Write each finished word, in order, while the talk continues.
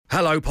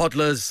Hello,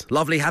 Podlers.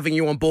 Lovely having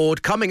you on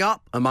board. Coming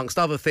up, amongst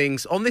other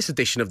things, on this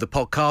edition of the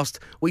podcast,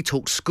 we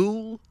talk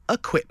school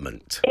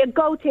equipment. A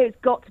gold tier has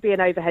got to be an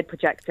overhead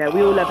projector.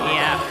 We all love it.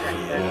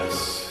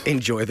 Yes.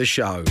 Enjoy the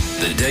show.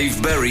 The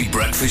Dave Berry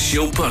Breakfast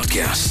Show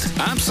Podcast.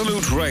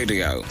 Absolute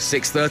Radio.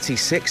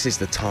 6:36 is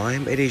the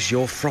time. It is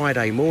your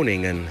Friday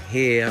morning, and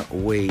here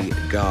we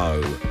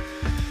go.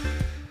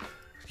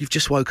 You've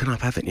just woken up,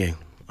 haven't you?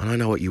 And I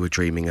know what you were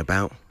dreaming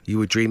about. You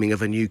were dreaming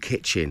of a new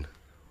kitchen.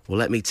 Well,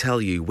 let me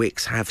tell you,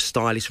 Wickes have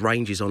stylish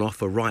ranges on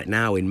offer right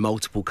now in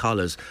multiple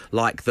colours,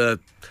 like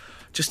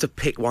just to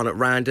pick one at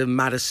random,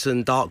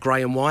 Madison dark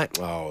grey and white.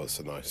 Oh, that's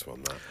a nice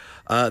one,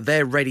 that.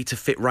 Their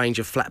ready-to-fit range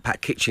of flat-pack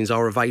kitchens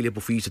are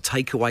available for you to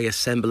take away,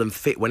 assemble and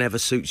fit whenever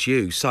suits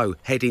you. So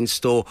head in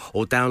store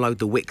or download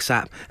the Wickes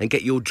app and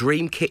get your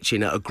dream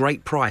kitchen at a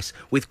great price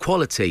with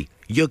quality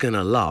you're going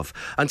to love.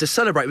 And to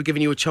celebrate, we're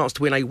giving you a chance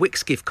to win a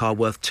Wickes gift card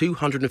worth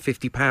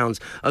 £250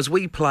 as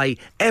we play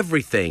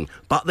everything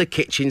but the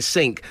kitchen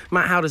sink.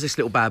 Matt, how does this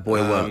little bad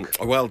boy work?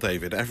 Well,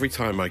 David, every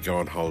time I go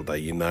on holiday,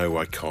 you know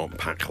I can't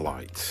pack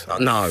light.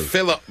 No.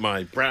 Fill up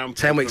my brown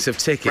 10 weeks of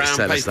tickets, brown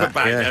tell us paper that.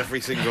 bag Yeah.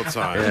 every single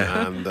time.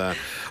 And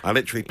I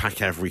literally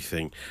pack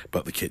everything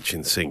but the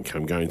kitchen sink.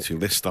 I'm going to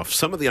list off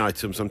some of the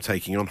items I'm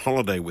taking on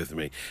holiday with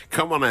me.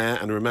 Come on air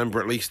and remember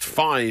at least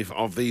 5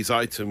 of these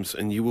items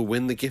and you will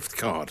win the gift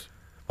card.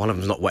 One of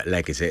them's not wet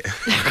leg, is it?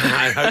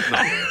 I hope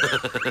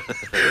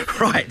not.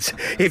 Right.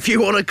 If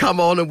you want to come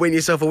on and win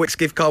yourself a Wickes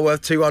gift card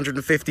worth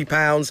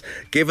 £250,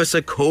 give us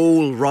a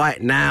call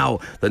right now.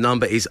 The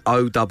number is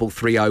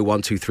 0330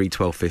 123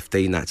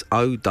 1215. That's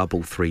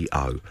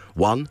 0330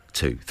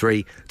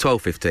 123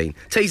 1215.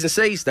 T's and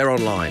C's, they're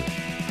online.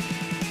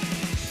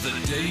 The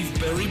Dave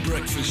Berry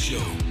Breakfast Show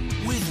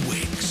with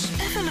Wickes.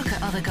 Ever look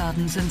at other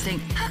gardens and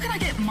think, how can I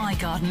get my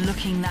garden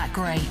looking that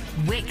great?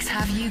 Wickes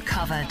have you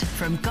covered.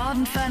 From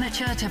garden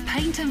furniture to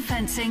paint and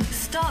fencing,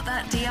 start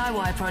that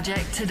DIY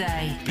project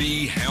today.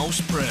 Be house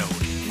proud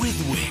with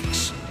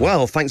Wickes.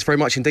 Well, thanks very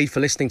much indeed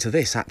for listening to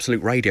this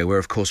Absolute Radio, where,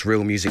 of course,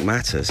 real music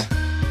matters.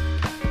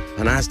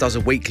 And as does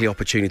a weekly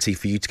opportunity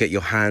for you to get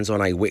your hands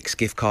on a Wickes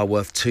gift card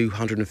worth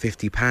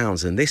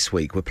 £250. And this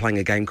week, we're playing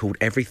a game called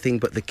Everything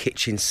But the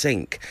Kitchen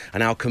Sink.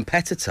 And our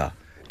competitor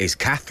is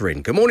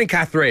Catherine. Good morning,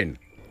 Catherine.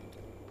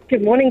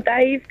 Good morning,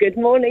 Dave. Good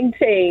morning,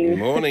 team. Good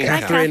morning,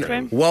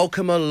 Catherine,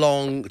 welcome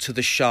along to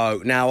the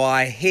show. Now,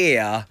 I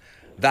hear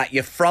that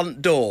your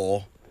front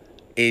door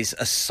is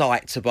a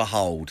sight to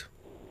behold.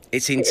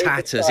 It's in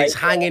tatters. It's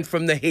hanging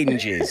from the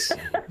hinges.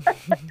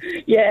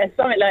 Yeah,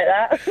 something like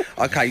that.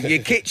 OK,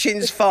 your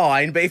kitchen's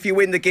fine, but if you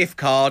win the gift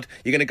card,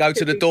 you're going to go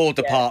to the door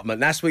department.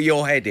 That's where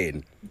you're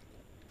heading.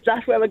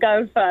 That's where we're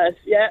going first,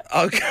 yeah.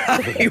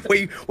 OK,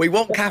 we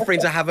want Catherine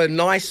to have a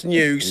nice,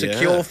 new,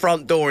 secure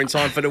front door in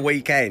time for the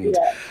weekend.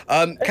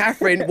 Yeah.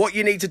 Catherine, what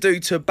you need to do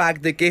to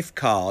bag the gift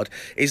card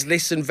is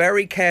listen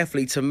very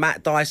carefully to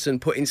Matt Dyson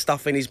putting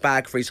stuff in his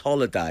bag for his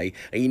holiday,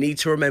 and you need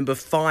to remember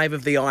 5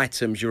 of the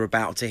items you're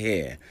about to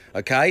hear,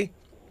 OK?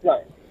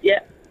 Right,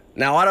 yeah.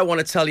 Now, I don't want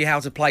to tell you how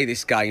to play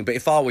this game, but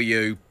if I were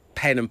you,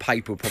 pen and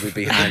paper would probably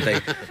be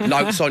handy.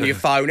 Notes on your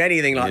phone,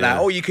 anything like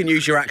that. Or you can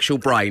use your actual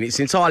brain. It's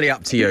entirely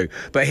up to you.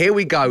 But here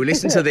we go.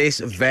 Listen to this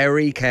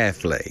very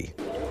carefully.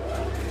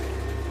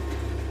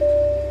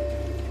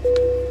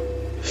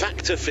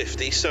 Factor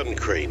 50 sun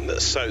cream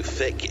that's so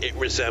thick it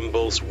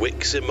resembles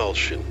Wickes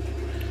emulsion.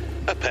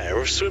 A pair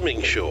of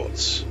swimming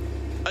shorts.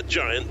 A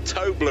giant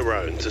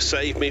Toblerone to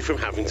save me from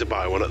having to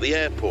buy one at the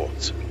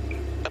airport.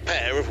 A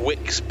pair of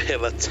Wickes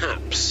pillar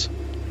taps.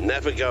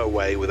 Never go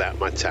away without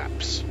my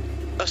taps.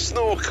 A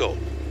snorkel,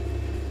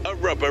 a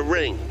rubber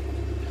ring,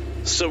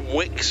 some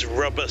Wickes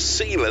rubber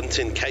sealant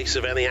in case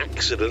of any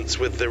accidents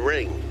with the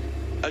ring,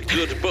 a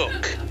good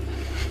book,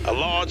 a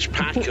large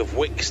pack of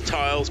Wickes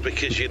tiles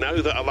because you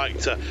know that I like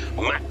to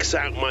max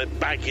out my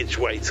baggage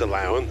weight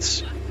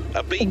allowance,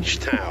 a beach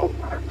towel,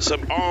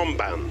 some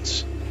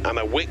armbands, and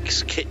a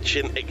Wickes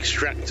kitchen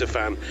extractor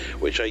fan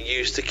which I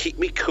use to keep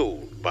me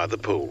cool by the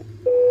pool.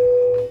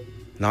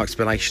 No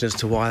explanation as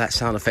to why that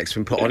sound effect's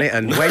been put on it.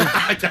 And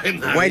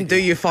when do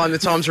you find the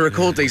time to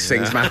record these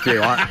things, Matthew?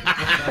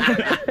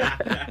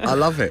 I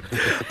love it.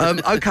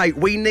 OK,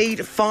 we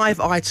need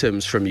 5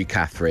 items from you,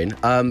 Catherine.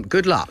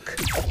 Good luck.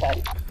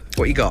 Okay.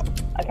 What you got?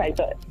 Okay,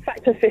 so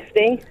Factor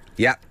 50,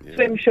 Yep.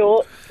 swim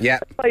shorts,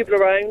 Yep.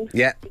 Toblerone,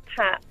 Yep.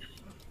 taps,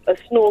 a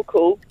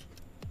snorkel,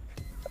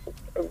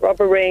 a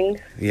rubber ring.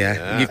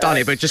 Yeah, you've done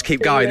it, but just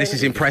keep going. This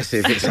is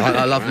impressive.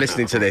 I love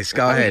listening to this.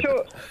 Go ahead.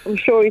 I'm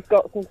sure he's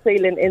got some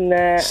sealant in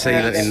there.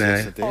 Sealant in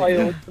there.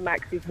 Tiles to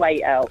max his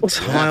weight out.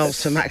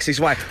 Tiles to max his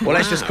weight. Well,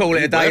 let's just call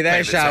it a day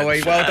there, shall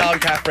we? Well done,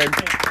 Catherine.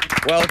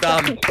 Well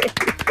done.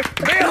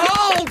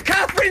 Behold,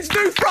 Catherine's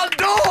new front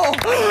door.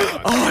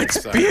 Oh,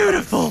 it's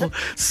beautiful.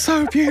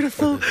 So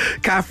beautiful.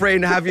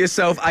 Catherine, have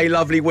yourself a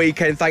lovely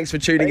weekend. Thanks for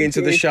tuning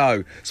into the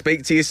show.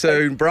 Speak to you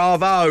soon.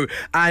 Bravo.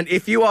 And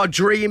if you are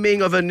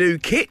dreaming of a new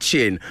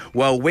kitchen,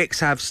 well, Wickes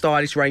have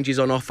stylish ranges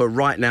on offer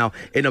right now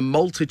in a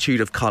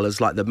multitude of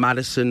colours like the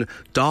Madison,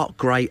 dark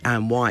grey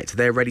and white.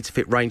 Their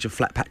ready-to-fit range of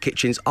flat-pack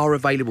kitchens are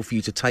available for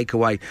you to take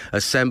away,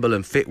 assemble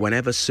and fit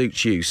whenever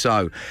suits you.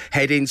 So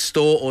head in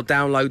store or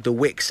download the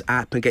Wickes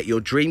app and get your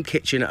dream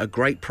kitchen at a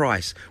great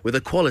price with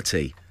a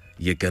quality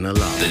you're gonna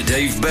love. The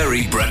Dave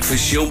Berry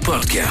Breakfast Show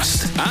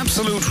Podcast.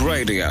 Absolute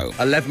Radio.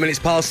 11 minutes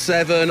past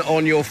 7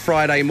 on your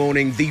Friday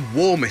morning. The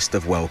warmest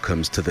of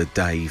welcomes to the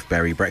Dave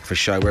Berry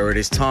Breakfast Show, where it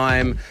is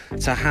time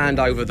to hand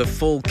over the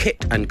full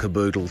kit and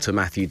caboodle to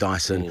Matthew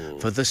Dyson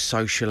for the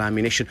social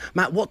ammunition.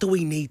 Matt, what do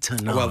we need to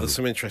know? Well, there's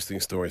some interesting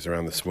stories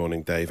around this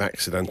morning, Dave.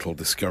 Accidental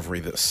discovery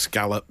that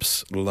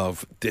scallops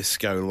love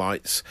disco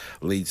lights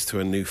leads to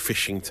a new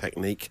fishing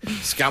technique.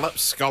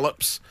 Scallops.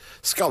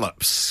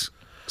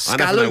 I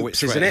never know which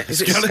Scallops, isn't way. it?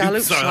 Is it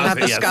scallops? Sorry, I'll have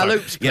the yeah,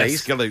 scallops, sorry. please.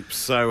 Yes, scallops.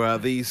 So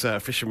these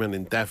fishermen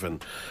in Devon,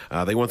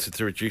 they wanted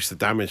to reduce the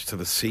damage to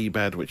the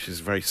seabed, which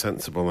is very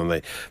sensible, and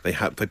they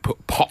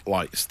put pot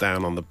lights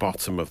down on the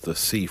bottom of the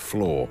sea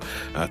floor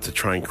to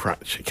try and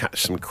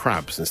catch some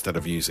crabs instead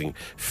of using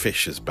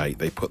fish as bait.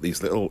 They put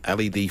these little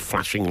LED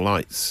flashing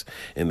lights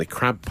in the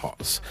crab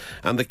pots,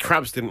 and the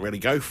crabs didn't really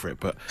go for it,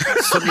 but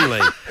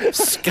suddenly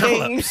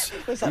scallops,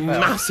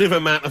 massive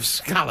amount of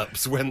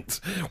scallops went.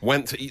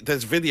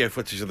 There's video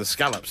footage of the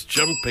scallops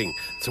jumping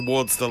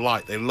towards the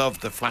light. They love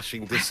the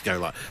flashing disco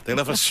light. They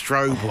love a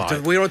strobe light.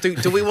 Do we want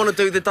to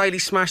do the Daily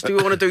Smash? Do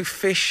we want to do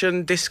fish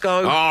and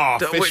disco?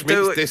 Fish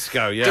meets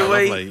disco. Yeah, do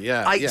lovely. We?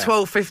 Yeah, 8,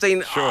 12,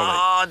 15.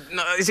 Surely.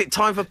 No, is it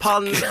time for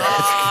puns?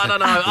 I don't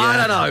know. I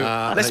don't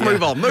know. Let's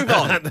move on. Move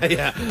on.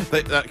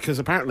 Because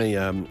apparently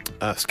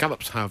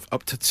scallops have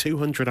up to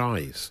 200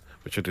 eyes,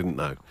 which I didn't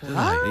know.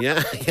 What?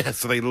 Yeah,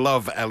 so they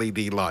love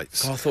LED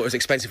lights. Oh, I thought it was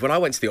expensive when I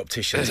went to the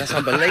opticians. That's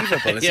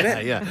unbelievable, isn't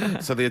it? Yeah.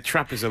 So the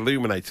trap is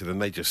illuminated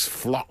and they just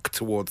flock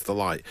towards the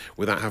light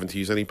without having to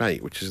use any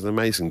bait, which is an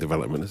amazing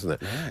development, isn't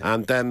it? Right.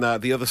 And then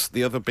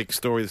the other big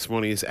story this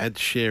morning is Ed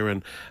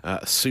Sheeran,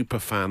 super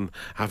fan,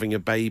 having a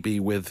baby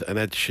with an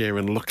Ed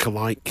Sheeran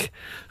lookalike.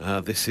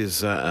 This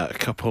is a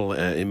couple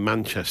in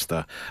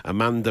Manchester.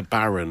 Amanda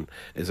Barron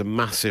is a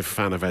massive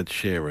fan of Ed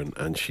Sheeran,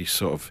 and she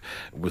sort of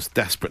was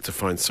desperate to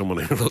find someone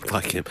who looked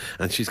like him,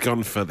 and she's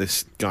gone for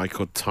this guy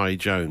called Ty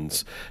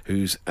Jones,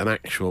 who's an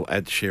actual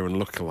Ed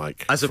Sheeran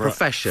lookalike. As a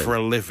profession? For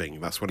a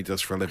living. That's what he does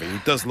for a living. He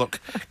does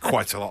look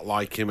quite a lot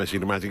like him, as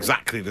you'd imagine.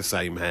 Exactly the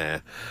same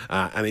hair.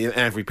 And in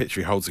every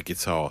picture he holds a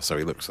guitar, so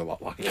he looks a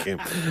lot like him.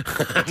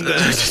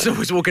 Just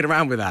always walking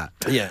around with that.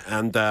 Yeah,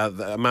 and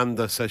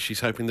Amanda says she's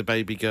hoping the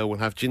baby girl will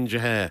have ginger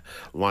hair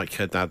like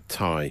her dad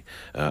Ty,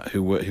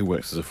 who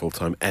works as a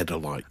full-time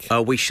Ed-alike.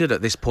 We should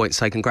at this point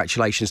say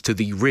congratulations to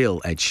the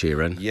real Ed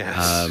Sheeran.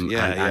 Yes.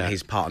 And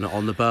his partner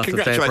on the birth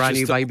of their brand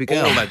new baby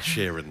girl. All Ed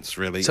Sheerans,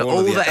 really. To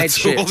all the Ed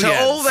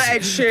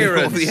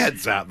Sheerans. All the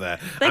Eds out there.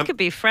 They could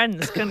be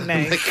friends, couldn't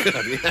they? They could,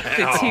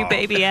 yeah. The two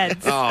baby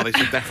Eds. Oh, they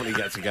should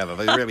definitely get together.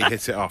 They really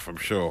hit it off, I'm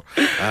sure.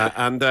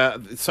 And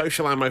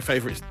Social Ammo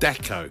favourites,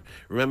 Deco.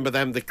 Remember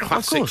them? The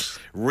classic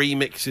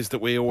remixes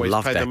that we always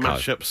play, the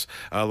mashups,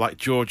 like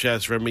George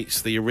Ezra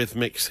meets the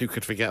Eurythmics. Who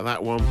could forget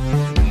that one?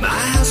 My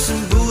house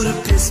in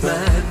Budapest,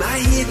 my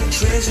hidden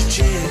treasure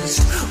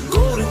chest,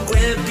 golden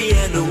grand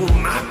piano,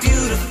 my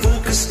beautiful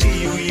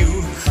Castillo,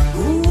 you.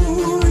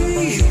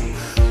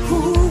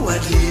 Ooh,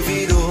 I'd leave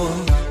it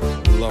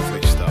all.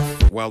 Lovely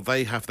stuff. Well,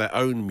 they have their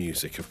own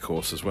music, of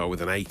course, as well,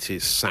 with an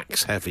 80s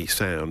sax-heavy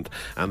sound,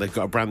 and they've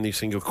got a brand new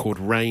single called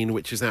Rain,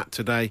 which is out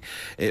today.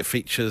 It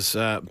features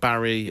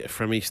Barry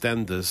from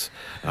EastEnders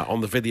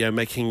on the video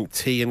making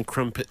tea and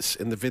crumpets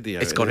in the video.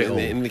 It's got it all.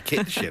 In the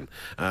kitchen.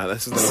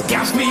 This is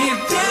Got me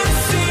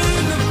dancing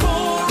in the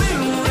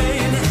pouring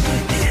rain.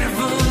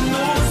 Heaven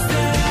knows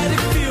that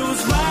it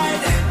feels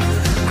right.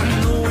 I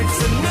know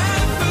it's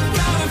never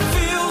gonna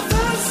feel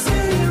the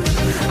same.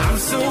 I'm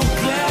so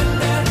glad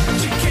that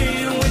you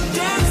came. We're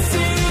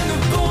dancing in the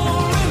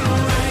pouring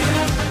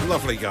rain.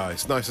 Lovely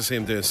guys. Nice to see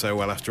them doing so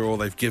well after all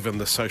they've given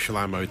the Social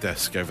Ammo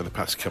desk over the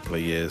past couple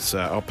of years.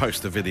 I'll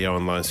post the video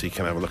online so you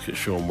can have a look at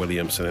Sean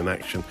Williamson in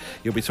action.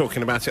 You'll be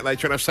talking about it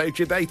later, and I've saved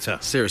your data.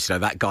 Seriously, though,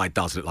 that guy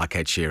does look like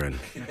Ed Sheeran.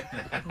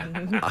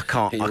 I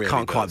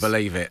can't quite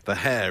believe it. The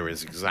hair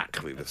is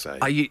exactly the same.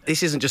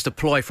 This isn't just a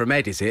ploy from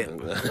Ed, is it?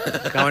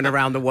 Going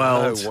around the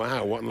world. Oh,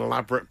 wow, what an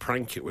elaborate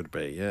prank it would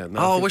be. Yeah. No,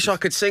 I wish I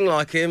could sing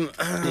like him.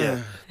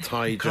 Yeah,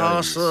 Ty Jones.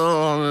 Castle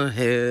on a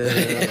hill.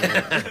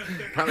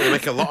 Apparently they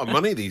make a lot of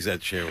money, these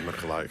Ed Sheeran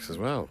lookalikes as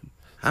well.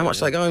 How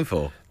much are they going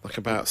for? Like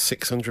about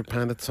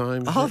 £600 a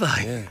time. Are they?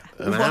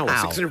 Yeah. An Wow.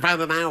 hour.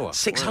 £600 an hour.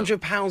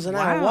 £600 an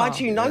hour. Wow. Why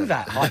do you know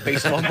that, Hype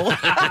Beast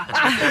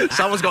Womble?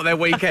 Someone's got their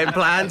weekend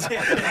planned.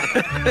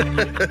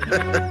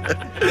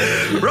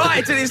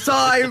 Right, it is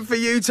time for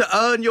you to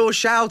earn your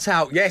shout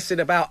out. Yes, in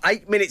about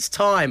 8 minutes'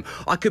 time,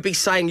 I could be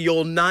saying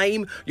your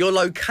name, your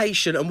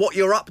location, and what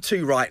you're up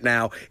to right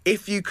now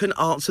if you can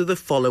answer the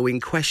following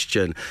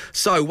question.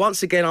 So,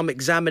 once again, I'm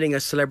examining a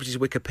celebrity's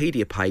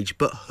Wikipedia page,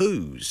 but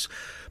whose?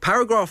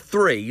 Paragraph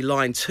 3,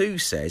 line 2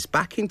 says,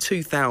 back in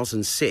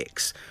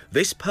 2006,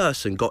 this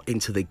person got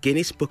into the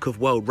Guinness Book of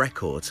World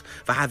Records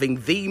for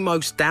having the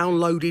most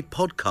downloaded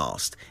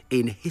podcast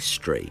in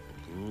history.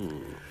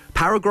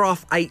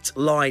 Paragraph 8,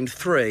 line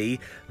 3,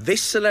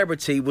 this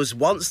celebrity was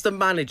once the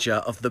manager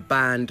of the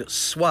band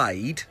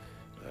Suede.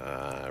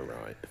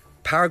 Right.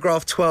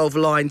 Paragraph 12,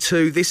 line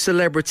 2, this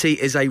celebrity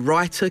is a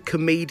writer,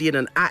 comedian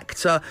and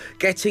actor,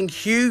 getting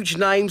huge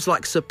names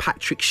like Sir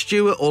Patrick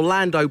Stewart,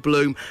 Orlando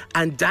Bloom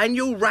and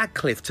Daniel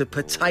Radcliffe to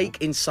partake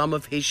in some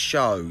of his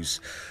shows.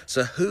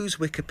 So whose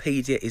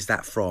Wikipedia is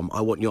that from?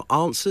 I want your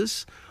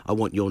answers. I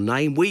want your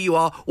name, where you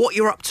are, what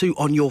you're up to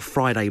on your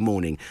Friday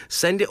morning.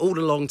 Send it all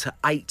along to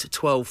 8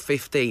 12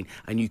 15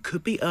 and you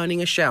could be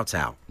earning a shout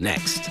out.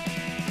 Next.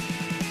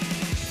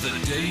 The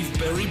Dave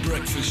Berry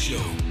Breakfast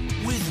Show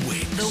with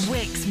Wix. The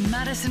Wix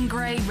Madison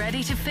Grey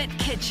ready-to-fit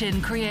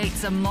kitchen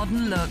creates a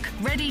modern look,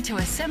 ready to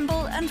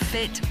assemble and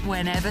fit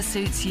whenever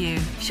suits you.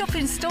 Shop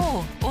in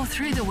store or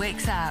through the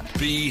Wix app.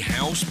 Be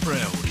house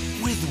proud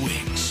with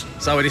Wix.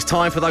 So it is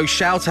time for those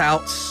shout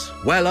outs,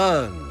 well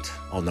earned,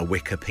 on the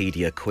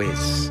Wikipedia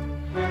quiz.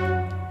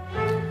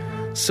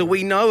 So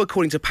we know,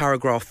 according to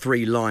paragraph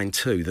 3, line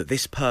 2, that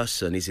this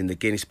person is in the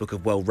Guinness Book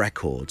of World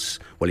Records.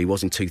 Well, he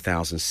was in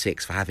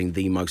 2006 for having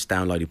the most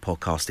downloaded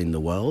podcast in the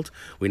world.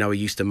 We know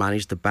he used to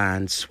manage the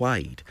band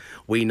Suede.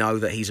 We know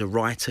that he's a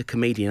writer,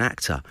 comedian,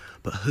 actor.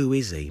 But who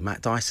is he?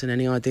 Matt Dyson,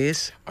 any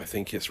ideas? I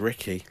think it's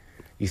Ricky.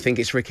 You think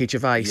it's Ricky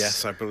Gervais?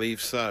 Yes, I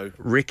believe so.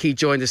 Ricky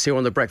joined us here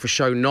on The Breakfast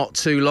Show not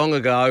too long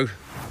ago.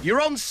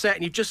 You're on set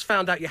and you've just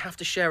found out you have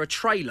to share a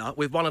trailer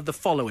with one of the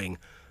following.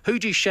 Who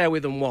do you share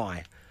with and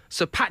why?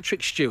 Sir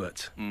Patrick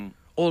Stewart,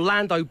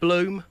 Orlando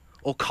Bloom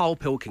or Carl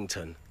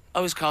Pilkington?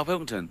 Oh, it's Carl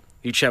Pilkington.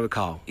 You'd share with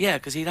Carl? Yeah,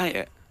 because he'd hate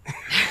it.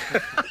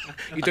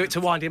 You do it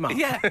to wind him up?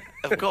 Yeah,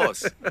 of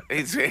course.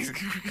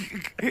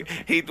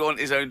 He'd want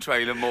his own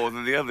trailer more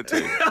than the other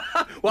two.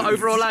 What,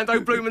 over Orlando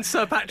Bloom and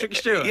Sir Patrick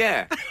Stewart?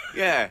 Yeah.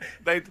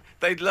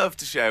 They'd love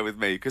to share with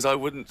me because I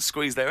wouldn't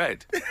squeeze their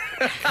head.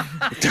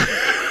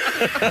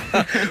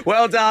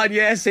 Well done,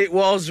 yes, it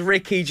was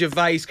Ricky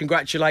Gervais.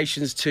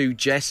 Congratulations to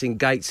Jess in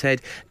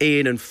Gateshead,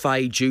 Ian and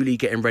Faye, Julie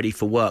getting ready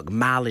for work,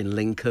 Mal in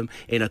Lincoln,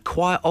 in a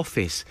quiet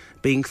office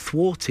being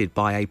thwarted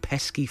by a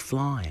pesky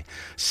fly.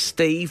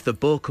 Steve, the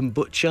book and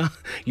butcher,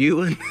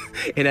 Ewan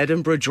in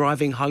Edinburgh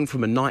driving home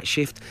from a night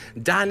shift,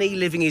 Danny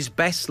living his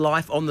best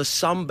life on the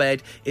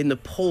sunbed in the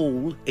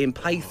pool in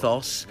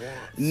Pathos,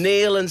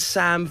 Neil and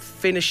Sam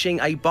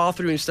finishing a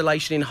bathroom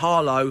installation in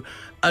Harlow,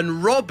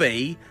 and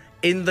Robbie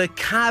in the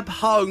cab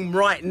home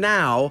right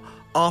now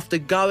after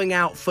going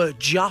out for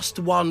just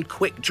one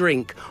quick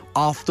drink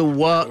after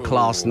work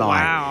last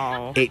night.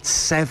 Wow. It's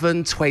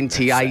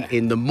 7:28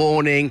 in the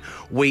morning.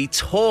 We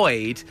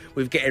toyed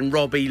with getting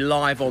Robbie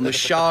live on the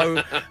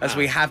show, as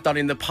we have done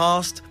in the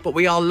past, but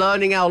we are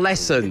learning our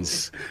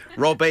lessons.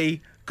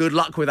 Robbie, good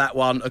luck with that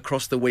one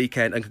across the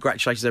weekend, and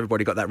congratulations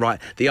everybody got that right.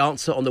 The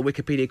answer on the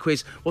Wikipedia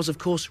quiz was, of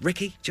course,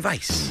 Ricky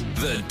Gervais.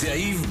 The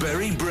Dave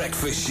Berry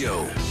Breakfast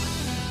Show.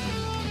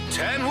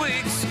 10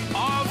 weeks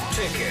of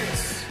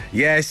tickets.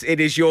 Yes,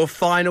 it is your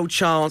final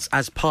chance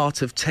as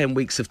part of 10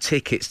 weeks of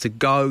tickets to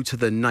go to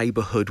the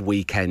Neighbourhood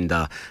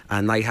Weekender.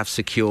 And they have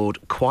secured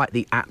quite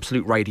the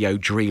absolute radio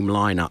dream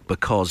lineup,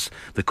 because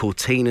the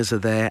Cortinas are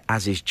there,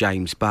 as is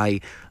James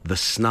Bay, the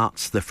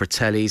Snuts, the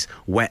Fratellis,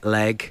 Wet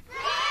Leg,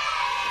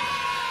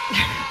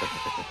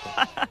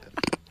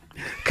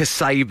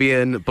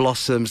 Kasabian,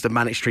 Blossoms, the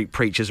Manic Street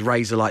Preachers,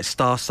 Razorlight,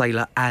 Star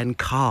Sailor and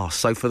Cast.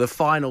 So for the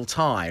final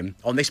time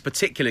on this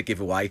particular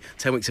giveaway,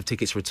 10 weeks of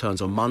tickets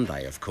returns on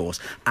Monday, of course,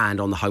 and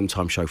on the Home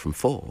Time show from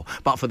 4.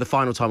 But for the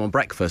final time on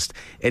breakfast,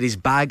 it is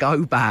Bag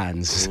O'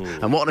 Bands.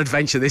 And what an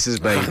adventure this has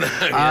been.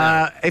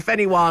 If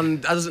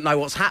anyone doesn't know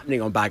what's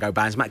happening on Bag O'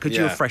 Bands, Matt, could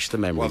you refresh the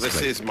memories? Well, this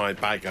please? is my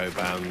Bag O'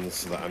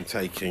 Bands that I'm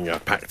taking. I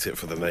packed it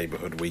for the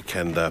Neighbourhood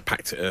Weekender,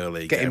 packed it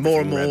early. Getting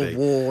more and more ready.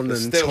 worn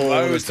There's and still torn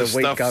loads as the of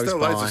week stuff, goes still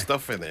by. loads of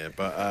stuff in here,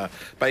 but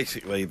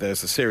basically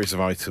there's a series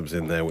of items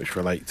in there which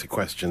relate to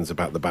questions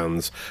about the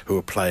bands who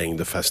are playing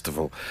the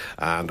festival,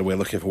 and we're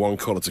looking for one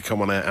caller to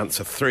come on air,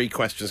 answer 3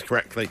 questions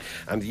correctly,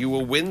 and you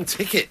will win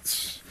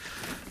tickets.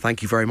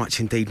 Thank you very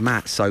much indeed,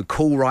 Matt. So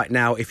call right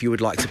now if you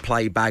would like to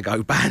play Bag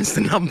O' Bands.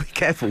 The number, be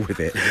careful with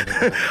it.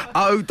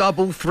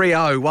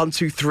 0330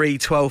 123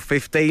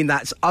 1215.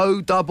 That's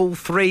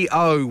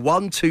 0330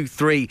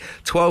 123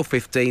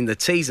 1215. The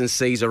T's and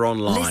C's are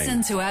online.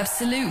 Listen to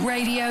Absolute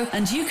Radio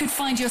and you could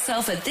find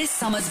yourself at this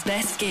summer's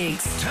best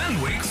gigs.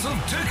 10 weeks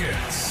of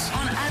tickets.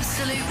 On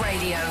Absolute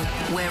Radio,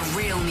 where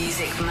real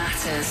music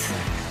matters.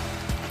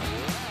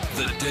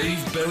 The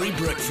Dave Berry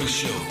Breakfast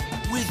Show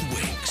with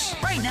Wix.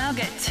 Right now,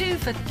 get 2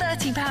 for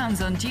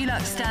 £30 on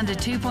Dulux Standard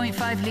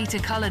 2.5 litre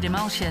coloured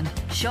emulsion.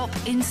 Shop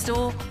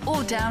in-store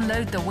or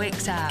download the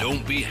Wix app.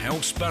 Don't be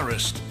house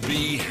embarrassed,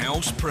 be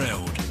house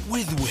proud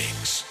with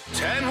Wix.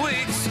 10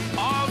 weeks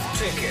of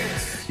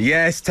tickets.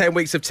 Yes, 10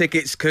 weeks of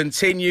tickets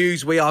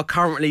continues. We are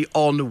currently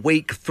on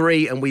week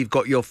 3 and we've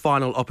got your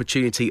final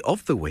opportunity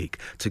of the week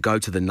to go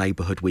to the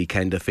Neighbourhood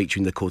Weekender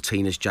featuring the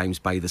Cortinas, James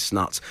Bay, the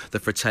Snuts,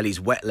 the Fratellis,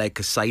 Wet Leg,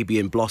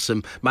 Kasabian,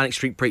 Blossom, Manic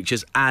Street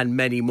Preachers and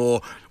many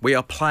more. We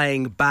are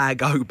playing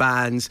Bag O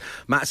Bands.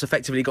 Matt's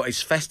effectively got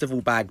his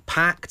festival bag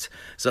packed.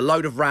 There's a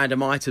load of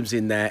random items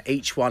in there.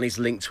 Each one is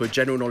linked to a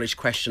general knowledge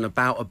question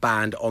about a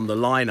band on the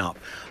lineup.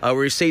 We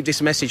received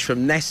this message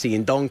from Nessie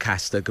in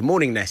Doncaster. Good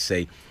morning,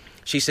 Nessie.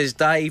 She says,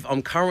 Dave,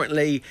 I'm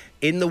currently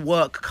in the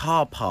work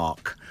car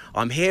park.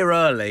 I'm here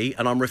early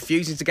and I'm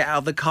refusing to get out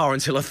of the car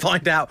until I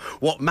find out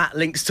what Matt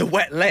links to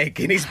Wet Leg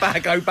in his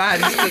Bag O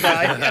Bands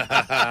today.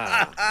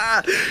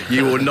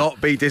 You will not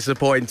be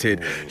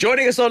disappointed.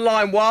 Joining us on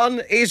line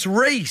 1 is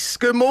Reese.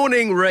 Good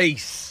morning,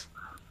 Reese.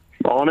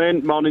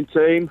 Morning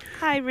team.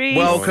 Hi, Reese.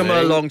 Welcome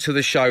along to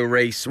the show,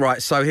 Reese.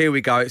 Right, so here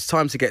we go. It's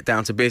time to get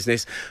down to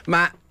business.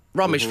 Matt,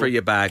 rummage through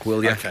your bag,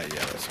 will you? Okay,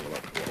 yeah, let's have a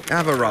look.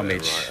 Have a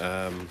rummage.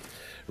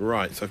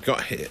 Right, so I've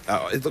got here,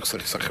 it looks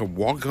like it's like a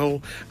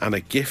woggle and a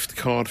gift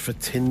card for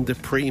Tinder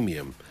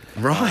Premium.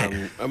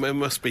 Right. It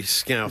must be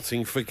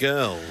Scouting for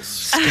Girls.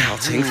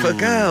 Scouting for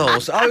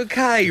Girls.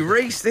 OK,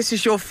 Reese, this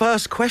is your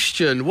first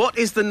question. What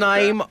is the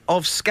name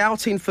of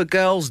Scouting for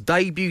Girls'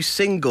 debut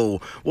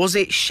single? Was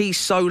it She's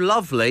So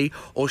Lovely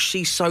or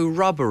She's So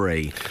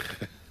Rubbery?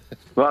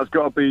 That's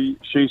got to be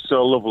She's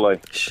So Lovely.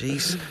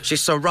 She's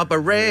so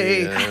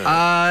rubbery.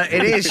 Yeah.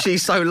 It is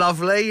She's So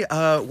Lovely.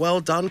 Well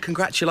done.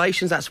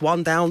 Congratulations. That's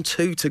 1 down,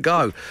 2 to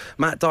go.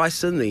 Matt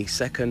Dyson, the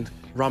second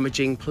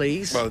rummaging,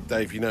 please. Well,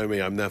 Dave, you know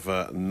me. I'm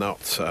never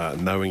not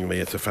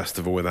knowingly at a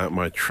festival without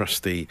my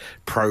trusty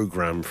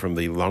programme from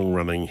the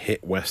long-running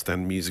hit West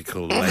End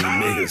musical Les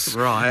Mis.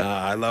 Right.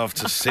 I love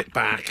to sit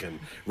back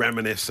and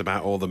reminisce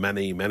about all the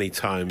many, many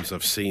times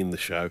I've seen the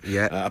show.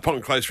 Yeah.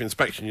 Upon closer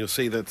inspection, you'll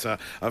see that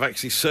I've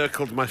actually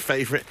circled my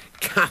favourite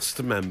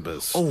cast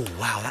members. Oh,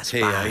 wow, that's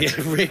here. bad. Yeah,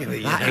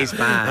 really. That is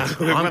bad.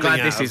 I'm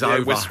glad this is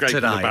over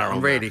today.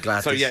 I'm really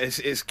glad. So, yeah,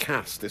 it's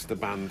cast. It's the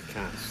band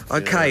Cast.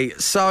 OK,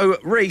 so,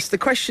 Reese,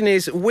 the question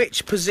is,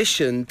 which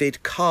position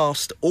did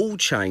Cast All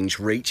Change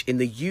reach in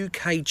the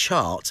UK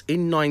chart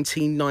in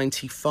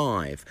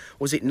 1995?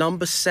 Was it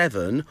number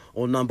 7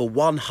 or number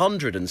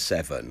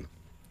 107?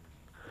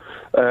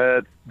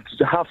 It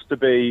has to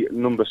be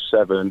number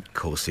 7. Of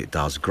course it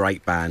does.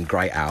 Great band,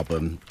 great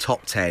album.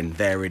 Top 10,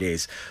 there it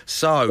is.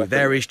 So,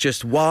 there is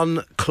just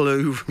one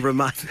clue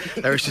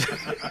there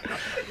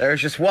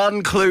is just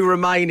one clue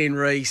remaining,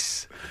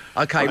 Reese.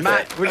 OK,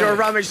 Matt, we're going to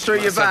rummage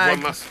through your bag.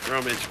 One must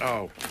rummage.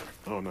 Oh,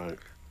 no.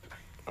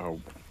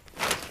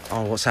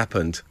 Oh, what's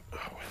happened?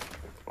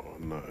 Oh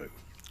no.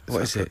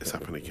 What is it? It's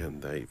happened again,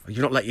 Dave. You've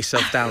not let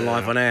yourself down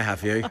live on air,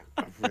 have you?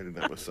 I've really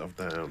let myself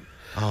down.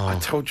 Oh. I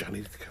told you I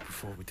needed to go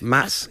before we did.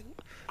 Matt's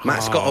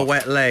got a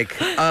wet leg.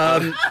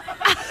 So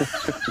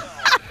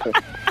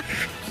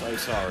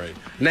sorry.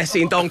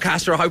 Nessie in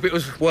Doncaster, I hope it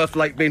was worth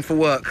late being for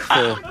work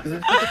for.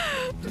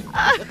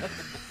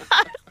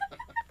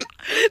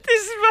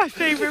 This is my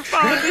favourite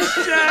part of the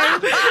show.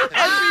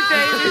 Every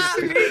day this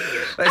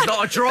week. There's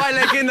not a dry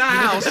leg in the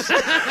house.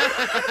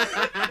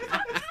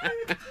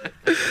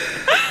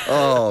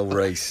 Oh,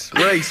 Reese. Do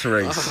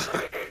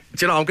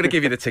you know, I'm going to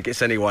give you the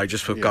tickets anyway,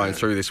 just for going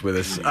through this with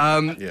us.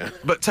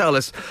 But tell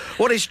us,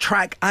 what is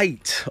track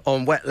 8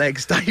 on Wet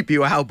Leg's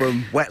debut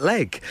album, Wet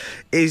Leg?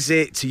 Is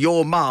it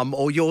Your Mum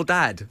or Your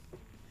Dad?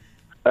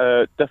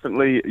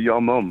 Definitely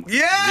Your Mum.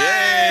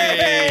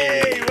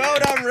 Yay! Well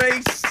done,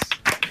 Reese.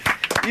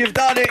 You've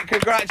done it.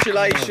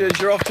 Congratulations.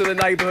 You're off to the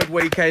Neighbourhood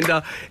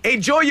Weekender.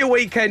 Enjoy your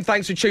weekend.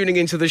 Thanks for tuning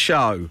into the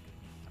show.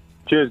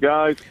 Cheers,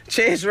 guys.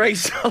 Cheers,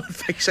 Reese.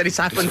 He said it's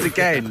happened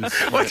again.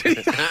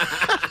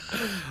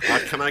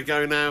 Can I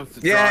go now?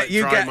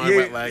 You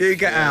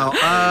get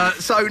out.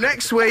 So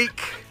next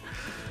week,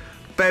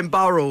 Ben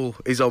Burrell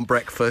is on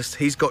breakfast.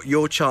 He's got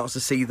your chance to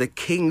see the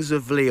Kings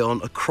of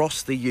Leon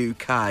across the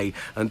UK.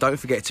 And don't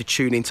forget to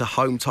tune into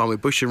Home Time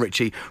with Bush and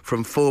Richie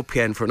from 4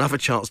 p.m. for another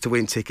chance to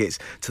win tickets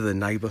to the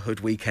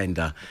Neighbourhood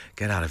Weekender.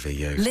 Get out of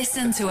here, you.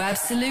 Listen to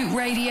Absolute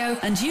Radio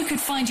and you could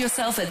find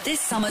yourself at this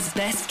summer's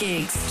best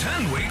gigs.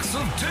 10 weeks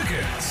of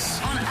tickets.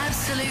 On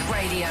Absolute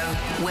Radio,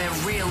 where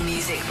real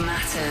music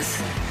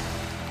matters.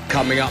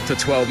 Coming up to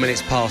 12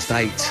 minutes past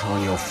 8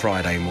 on your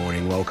Friday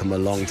morning. Welcome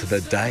along to the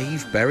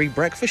Dave Berry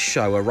Breakfast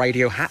Show, a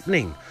radio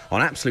happening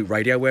on Absolute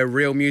Radio where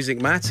real music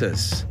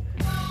matters.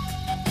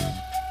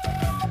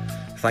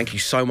 Thank you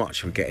so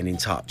much for getting in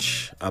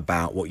touch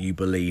about what you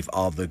believe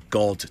are the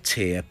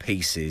God-tier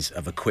pieces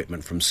of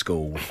equipment from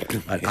school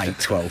at 8,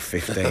 12,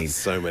 15.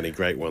 So many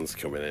great ones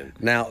coming in.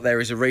 Now, there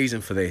is a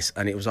reason for this,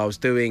 and it was I was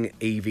doing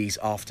Evie's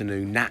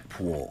afternoon nap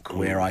walk,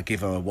 where I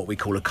give her what we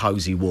call a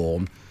cosy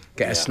warm,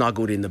 get her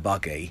snuggled in the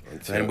buggy,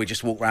 and then we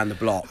just walk around the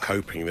block.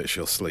 Hoping that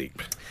she'll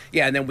sleep.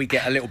 Yeah, and then we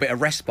get a little bit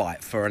of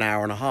respite for an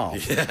hour and a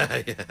half.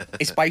 Yeah.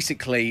 It's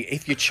basically,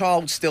 if your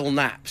child still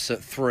naps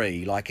at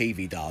 3, like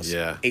Evie does,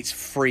 it's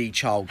free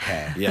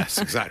childcare. Yes,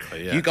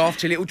 exactly, yeah. You go off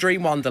to your little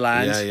dream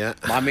wonderland. Yeah.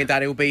 Mummy and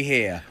Daddy will be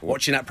here,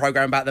 watching that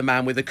programme about the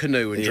man with the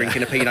canoe and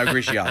drinking a Pinot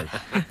Grigio.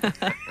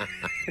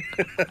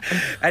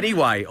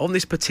 Anyway, on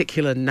this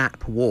particular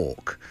nap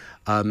walk,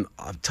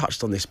 I've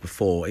touched on this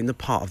before. In the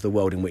part of the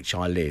world in which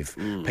I live,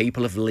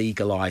 people have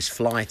legalised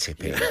fly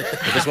tipping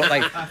because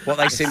what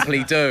they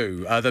simply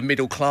do, the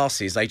middle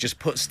classes, they just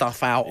put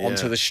stuff out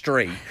onto the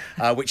street,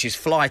 which is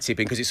fly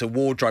tipping because it's a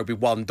wardrobe with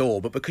one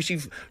door. But because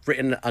you've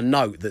written a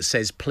note that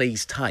says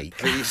 "please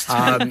take,"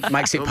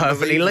 makes it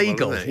perfectly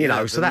legal. You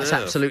know, so that's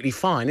absolutely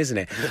fine, isn't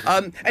it?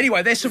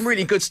 Anyway, there's some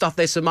really good stuff.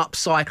 There's some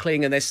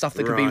upcycling and there's stuff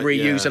that can be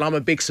reused, and I'm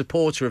a big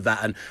supporter of that.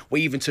 And we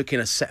even took in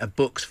a set of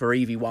books for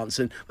Evie once,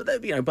 but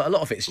a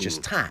lot of it's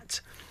just tat.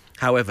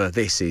 However,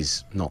 this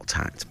is not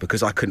tat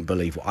because I couldn't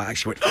believe what I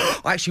actually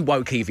went. I actually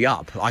woke Evie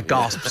up. I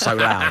gasped so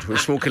loud. We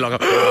were walking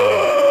like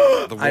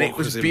and it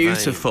was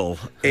beautiful.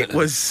 It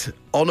was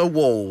on a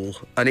wall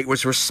and it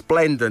was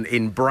resplendent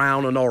in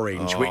brown and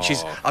orange, which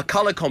is a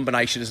colour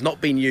combination that's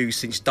not been used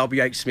since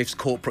W.H. Smith's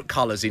corporate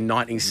colours in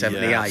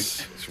 1978.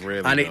 Yes, it's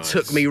really and it nice.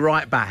 took me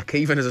right back,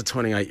 even as a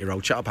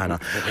 28-year-old. Shut up, Hannah.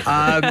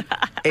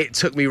 It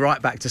took me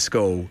right back to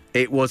school.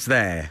 It was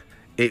there.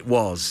 It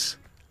was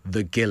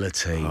the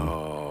guillotine.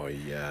 Oh,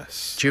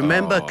 yes. Do you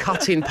remember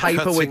cutting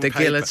paper with the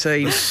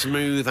guillotine? The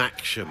smooth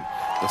action,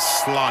 the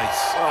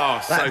slice.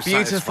 Oh, that so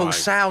beautiful satisfying.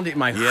 sound it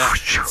made. Yeah.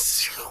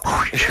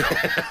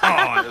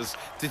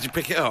 Did you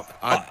pick it up?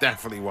 I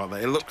definitely want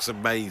that. It looks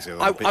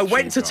amazing. I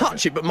went to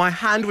touch it, but my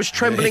hand was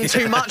trembling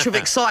too much with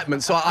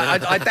excitement, so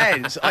I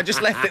danced. I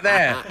just left it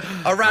there.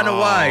 I ran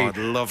away. I'd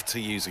love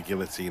to use a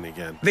guillotine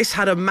again. This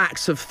had a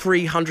max of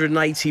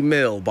 380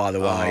 mil, by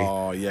the way.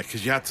 Oh, yeah,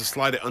 because you had to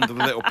slide it under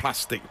the little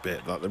plastic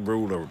bit, like the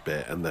ruler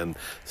bit, and then...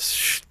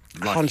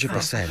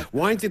 100%.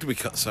 Why did we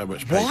cut so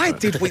much paper? Why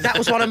did we? That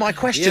was one of my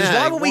questions.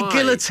 Yeah, why were we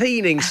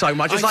guillotining so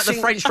much? It's like the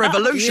French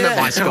Revolution at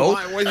my school.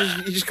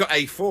 You just got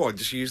A4 and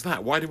just use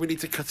that. Why did we need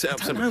to cut it up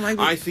so much?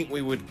 I think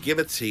we would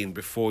guillotine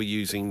before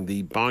using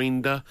the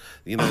binder.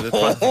 You know, the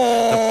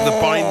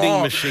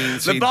binding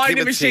machine. So the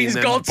binding machine's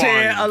got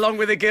here along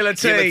with the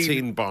guillotine.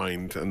 Guillotine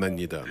bind, and then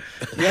you're done.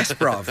 Yes,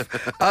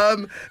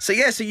 bruv. So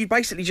you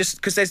basically just...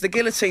 Because there's the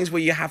guillotines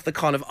where you have the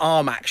kind of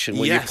arm action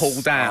where you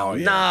pull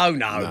down. Oh,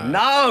 yeah.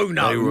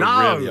 No.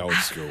 Really old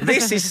school.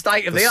 This is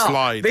state of the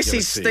art. This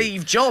is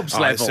Steve Jobs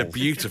level. It's a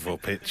beautiful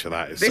picture,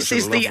 that is. This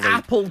is the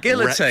Apple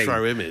guillotine.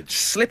 Retro image.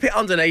 Slip it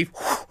underneath.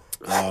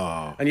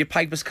 And your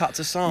paper's cut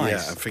to size.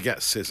 Yeah, and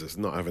forget scissors.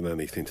 Not having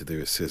anything to do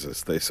with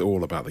scissors. It's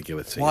all about the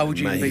guillotine. Why would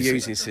you even be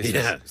using scissors?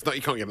 Yeah, it's not.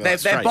 You can't get that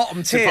straight. They're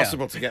bottom tier. It's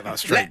impossible to get that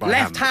straight by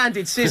hand.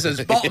 Left-handed scissors,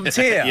 bottom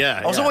tier.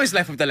 Yeah, I was always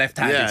left with the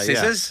left-handed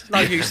scissors. No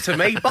use to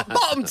me. But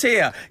bottom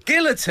tier.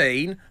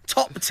 Guillotine,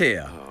 top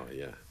tier. Oh,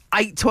 yeah.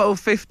 8, 12,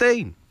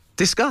 15.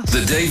 Discuss.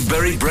 The Dave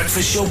Berry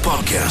Breakfast Show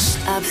Podcast.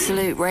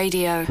 Absolute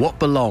Radio. What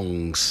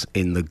belongs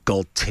in the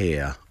God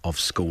tier of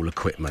school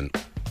equipment?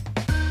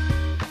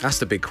 That's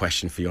the big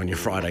question for you on your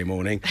Friday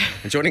morning.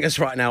 And joining us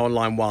right now on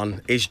line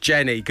 1 is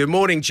Jenny. Good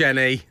morning,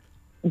 Jenny.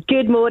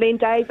 Good morning,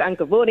 Dave, and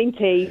good morning,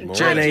 team.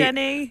 Jenny, Hi,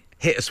 Jenny.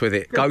 hit us with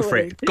it. Go for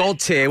it. God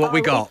tier, what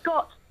we got?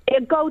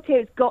 Gold tier,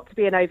 it's got to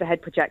be an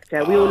overhead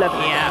projector. We all love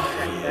it.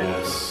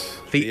 Yes.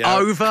 The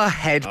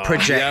overhead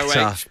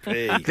projector.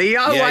 The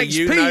OHP.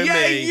 You know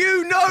me.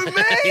 You know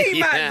me,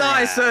 Matt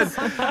Dyson.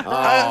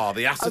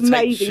 The acetate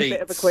Amazing sheets.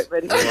 bit of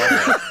equipment.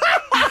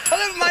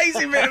 An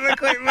amazing bit of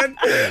equipment.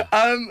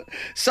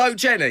 So,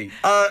 Jenny,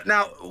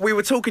 now, we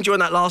were talking during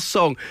that last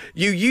song.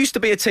 You used to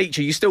be a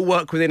teacher. You still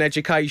work within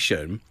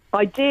education.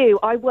 I do.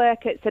 I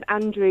work at St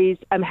Andrew's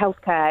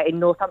Healthcare in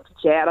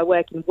Northamptonshire, and I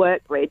work in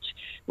Workbridge,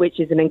 which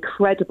is an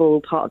incredible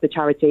part of the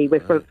charity. We're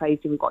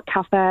front-facing. We've got a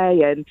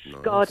cafe and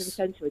garden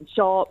centre and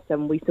shops,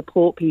 and we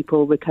support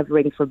people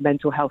recovering from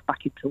mental health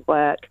back into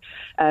work.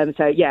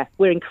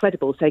 We're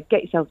incredible. So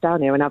get yourself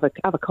down here and have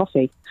a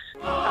coffee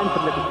and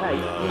some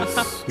lovely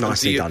cake.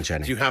 Nicely done,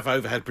 Jenny. Do you have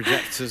overhead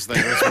projectors there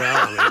as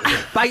well?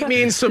 Bake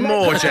me in some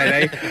more,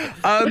 Jenny.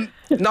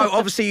 No,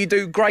 obviously you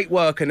do great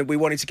work, and we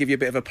wanted to give you a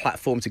bit of a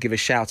platform to give a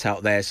shout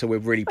out there, so we're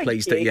really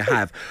pleased that you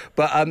have.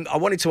 But I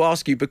wanted to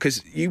ask you,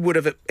 because you would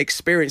have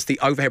experienced the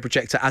overhead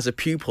projector as a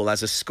pupil,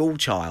 as a school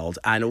child,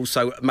 and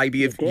also maybe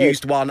you've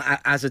used one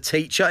as a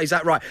teacher. Is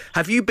that right?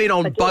 Have you been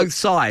on both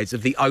sides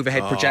of the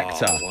overhead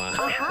projector? Wow.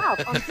 I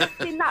have. I'm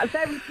just in that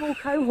very small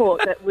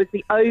cohort that was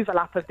the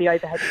overlap of the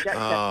overhead projector.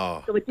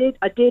 So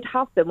I did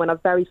have them when I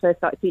very first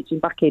started teaching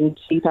back in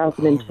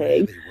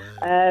 2002.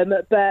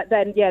 But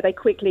then,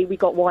 we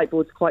got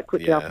whiteboards quite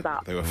quickly after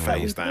that. They were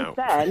phased out.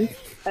 Then,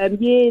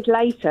 years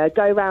later,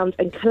 go around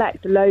and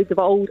collect loads of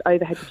old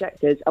overhead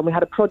projectors, and we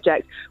had a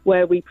project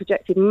where we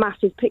projected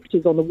massive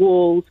pictures on the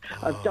walls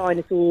of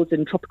dinosaurs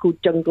and tropical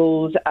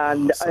jungles,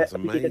 and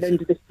we did an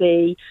under the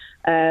sea.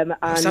 And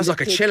Sounds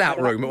like a the kids chill-out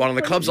were like, room at one of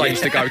the clubs I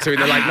used to go to in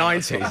the late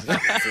 90s.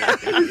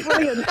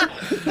 Brilliant.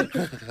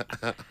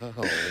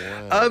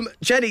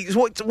 Jenny,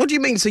 what do you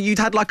mean? So you'd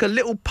had like a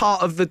little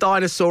part of the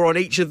dinosaur on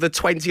each of the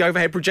 20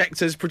 overhead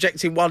projectors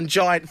projecting one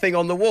giant thing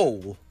on the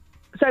wall?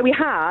 So we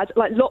had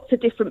like lots of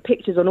different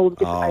pictures on all the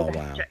different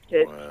overhead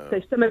projectors.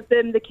 So some of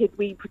them, the kids,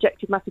 we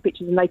projected massive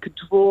pictures and they could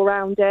draw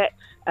around it.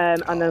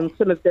 And then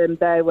some of them,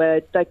 they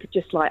could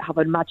just like have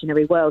an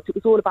imaginary world. So it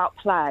was all about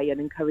play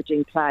and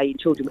encouraging play in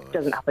children, which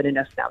doesn't happen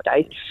enough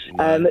nowadays.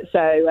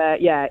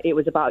 It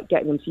was about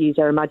getting them to use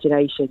their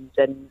imaginations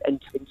and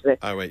enter into it.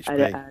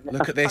 OHP.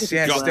 Look at this,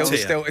 yeah, God still,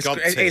 tier.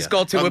 it's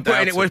God tier.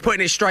 We're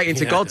putting it straight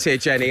into God tier,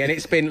 Jenny, and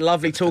it's been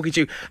lovely talking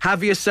to you.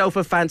 Have yourself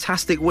a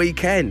fantastic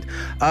weekend.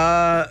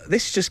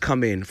 This just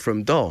come in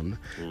from Don,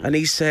 and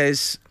he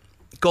says,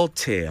 God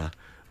tier,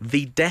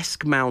 the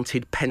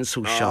desk-mounted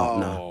pencil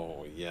sharpener.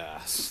 Oh,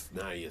 yes.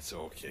 Now you're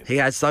talking.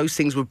 He adds, those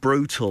things were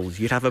brutal.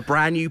 You'd have a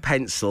brand new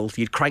pencil,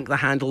 you'd crank the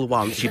handle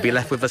once, you'd be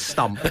left with a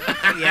stump.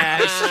 Yeah,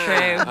 it's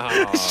true.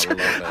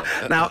 I love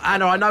it. Now,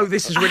 Anna, I know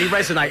this has really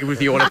resonated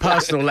with you on a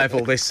personal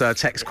level, this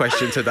text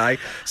question today.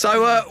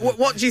 So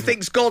what do you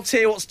think's God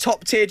tier? What's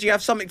top tier? Do you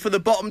have something for the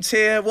bottom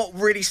tier? What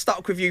really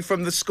stuck with you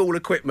from the school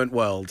equipment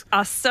world?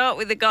 I'll start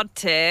with the God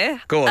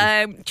tier. Go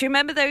on. Do you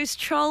remember those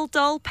troll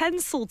doll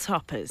pencil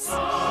toppers?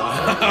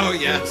 Oh,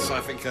 yes.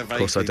 I think I vaguely Of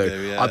course I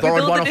do. Yeah. I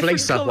borrowed all one the off different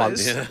Lisa colours.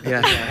 once.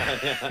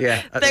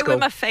 Yeah. At They school. were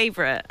my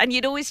favourite. And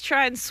you'd always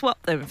try and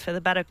swap them for the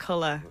better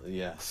colour.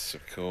 Yes,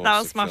 of course. That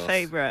was of my course.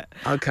 favourite.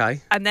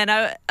 Okay. And then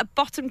a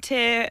bottom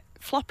tier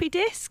floppy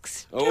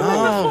discs. Do you Oh,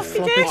 remember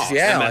floppy discs?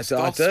 Yeah, MS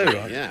I DOS, do.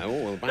 mate. Yeah,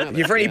 all about it.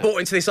 You've really bought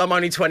into this I'm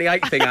only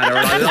 28 thing, Anna,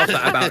 and I love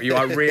that about you.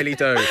 I really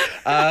do.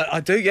 I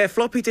do, yeah.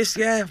 Floppy disk,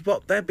 yeah.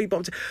 There'd be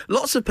bottom.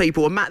 Lots of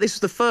people, and Matt, this was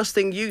the first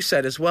thing you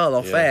said as well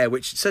off air,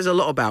 which says a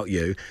lot about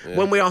you.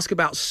 When we ask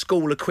about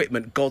school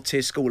equipment, God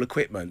tier school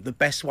equipment, the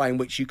best way in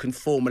which you can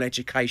form an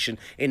education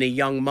in a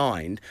young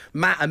mind,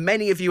 Matt, and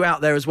many of you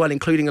out there as well,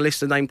 including a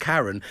listener named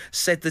Karen,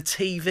 said the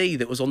TV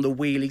that was on the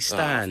wheelie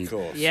stand. Of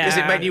course. Yeah. Because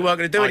it meant you weren't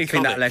going to do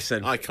anything that Iconic. lesson.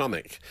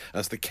 Iconic.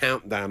 As the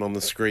countdown on the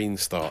screen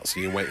starts,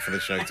 so you wait for the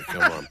show to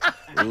come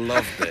on.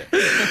 Loved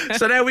it.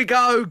 So there we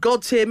go.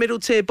 God tier, middle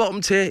tier, bottom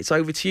tier. It's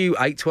over to you,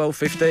 8, 12,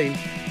 15.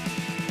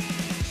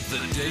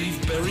 The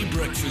Dave Berry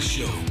Breakfast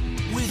Show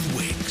with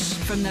Wix.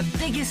 From the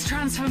biggest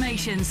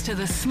transformations to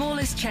the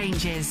smallest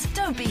changes,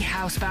 don't be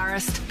house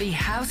embarrassed, be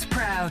house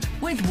proud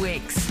with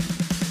Wix.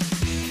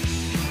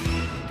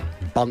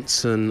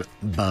 Bunsen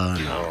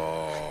burner.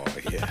 Oh,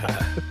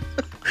 yeah.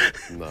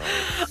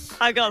 Nice.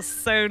 I got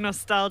so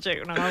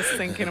nostalgic when I was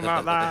thinking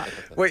about that.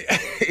 Wait,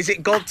 is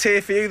it God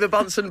tier for you, the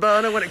Bunsen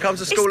burner, when it comes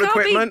to school It's got to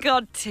equipment? be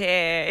God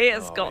tier. It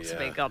has got to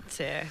be God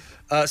tier.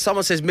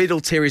 Someone says middle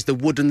tier is the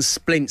wooden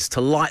splints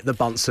to light the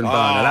Bunsen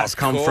burner. That's of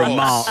come course. from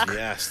Mark.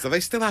 Yes. Do they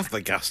still have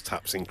the gas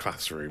taps in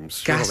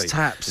classrooms? Gas Surely-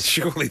 taps?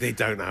 Surely they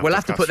don't have. We'll the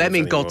have to put them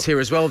in classrooms God anymore. tier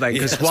as well then,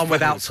 because Yes, one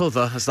without please.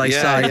 t'other, as they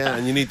Yeah, say. yeah,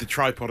 and you need the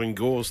tripod and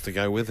gauze to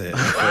go with it.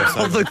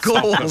 Oh, the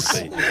gauze.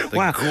 The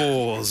Wow.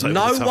 gauze. over the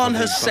No top one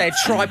of has the said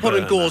Bunsen tripod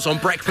and burner. gauze on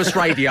breakfast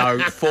radio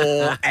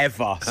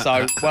forever.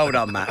 So well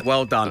done, Matt.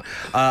 Well done.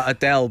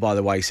 Adele, by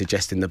the way,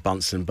 suggesting the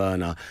Bunsen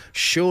burner.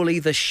 Surely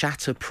the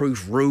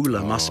shatterproof ruler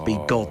must be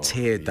God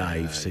tier,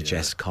 Dave,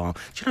 suggests Carl. Do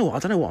you know what? I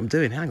don't know what I'm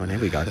doing. Hang on, here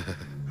we go.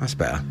 That's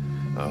better.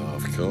 Oh,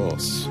 of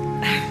course.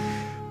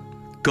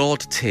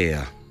 God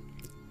tier.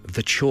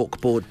 The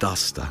chalkboard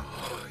duster.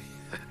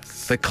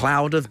 The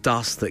cloud of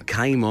dust that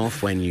came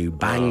off when you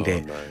banged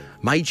it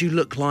made you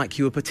look like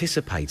you were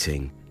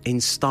participating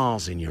in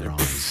stars in your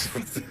eyes.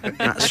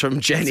 That's from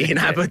Jenny in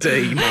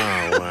Aberdeen.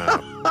 Oh,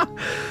 wow.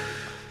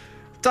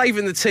 Dave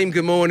and the team,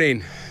 good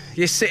morning.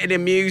 You're sitting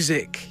in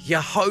music, you're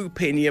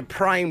hoping, you're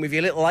praying with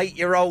your little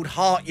 8-year-old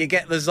heart you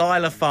get the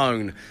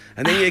xylophone,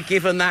 and then you're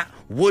given that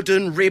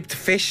wooden ribbed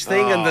fish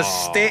thing and the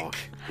stick.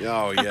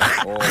 Oh,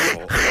 yeah.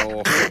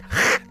 Awful.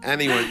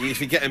 Anyway,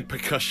 if you're getting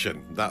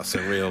percussion, that's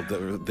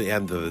the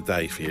end of the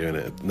day for you, isn't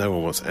it? No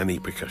one wants any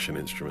percussion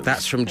instruments.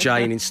 That's from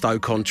Jane in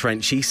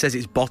Stoke-on-Trent. She says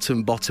it's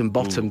bottom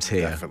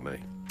tier.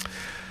 Definitely.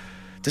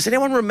 Does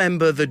anyone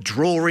remember the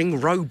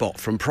drawing robot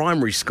from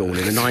primary school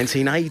in the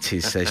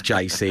 1980s, says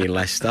JC in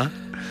Leicester?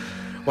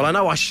 Well, I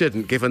know I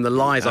shouldn't, given the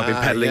lies I've been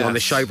peddling on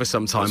the show for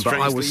some time, but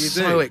I was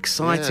so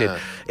excited. Yeah.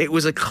 It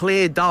was a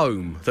clear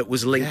dome that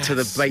was linked to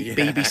the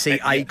BBC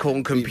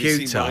Acorn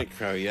computer. BBC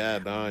Micro, yeah,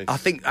 nice. I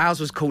think ours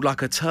was called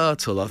like a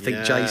turtle. I think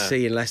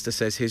JC in Leicester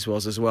says his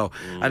was as well.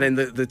 And then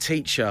the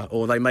teacher,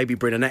 or they maybe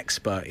bring an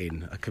expert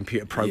in, a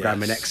computer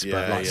programming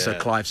expert like Sir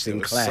Clive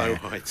Sinclair so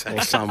high-tech or at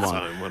the someone,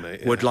 time,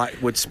 wasn't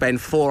it? would spend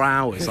 4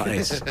 hours like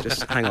this,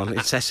 just hang on,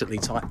 incessantly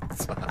type.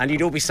 And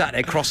you'd all be sat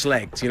there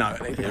cross-legged, you know.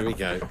 Here we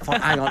go.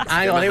 Hang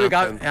on, here we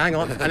go. Hang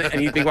on.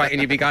 And you'd be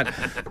waiting, you'd be going,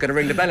 going to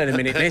ring the bell in a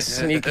minute, this.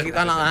 And you'd keep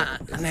going like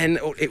that. And then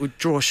it would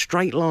draw a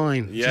straight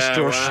line. Just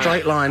draw a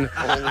straight line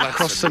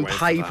across some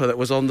paper that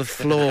was on the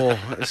floor.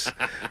 It was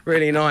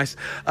really nice.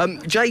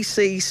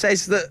 JC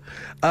says that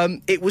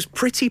it was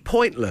pretty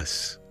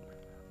pointless,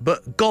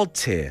 but God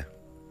tier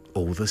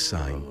all the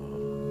same.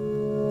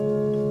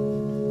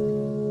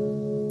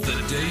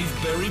 The Dave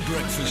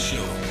Breakfast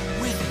Show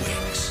with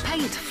Wix.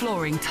 Paint,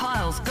 flooring,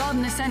 tiles,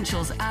 garden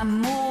essentials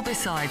and more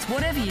besides.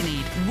 Whatever you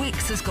need,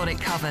 Wix has got it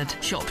covered.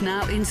 Shop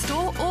now in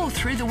store or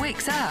through the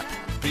Wix app.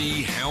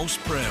 Be house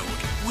proud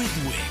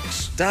with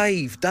Wix.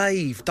 Dave,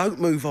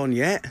 don't move on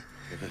yet.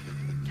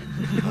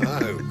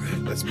 Oh,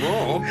 there's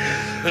more.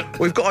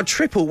 We've got a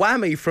triple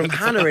whammy from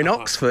Hannah in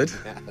Oxford.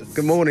 Yes.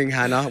 Good morning,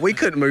 Hannah. We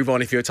couldn't move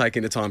on if you were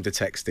taking the time to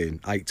text in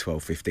 8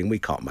 12 15. We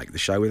can't make the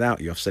show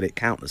without you. I've said it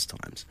countless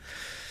times.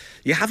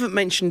 You haven't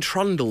mentioned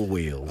trundle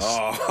wheels.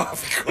 Oh,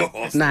 of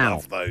course. Now,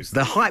 Love those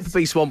the things. Hype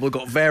Beast Womble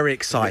got very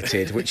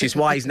excited, which is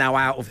why he's now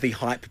out of the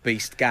Hype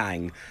Beast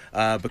gang,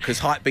 because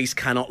Hype Beast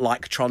cannot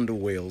like trundle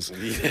wheels.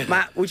 Yeah.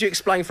 Matt, would you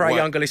explain for our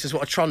younger listeners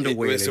what a trundle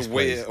wheel is, It's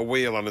please? a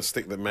wheel on a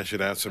stick that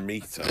measured out a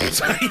metre.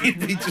 So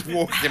you'd be just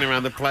walking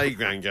around the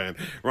playground going,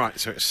 right,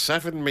 so it's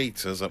 7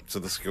 metres up to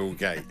the school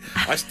gate.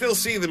 I still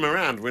see them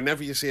around.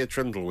 Whenever you see a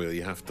trundle wheel,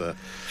 you have to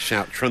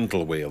shout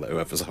trundle wheel at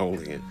whoever's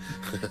holding it.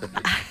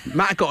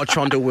 Matt got a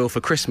trundle wheel for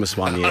Christmas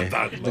one year.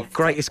 The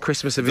greatest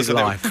Christmas of his Doesn't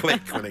it life.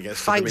 click when it gets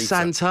to the Thanks,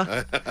 metre?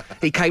 Santa.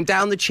 He came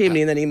down the chimney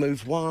and then he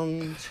moved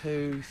 1,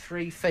 2,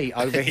 3 feet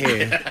over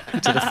here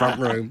to the front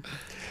room.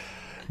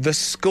 The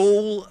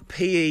school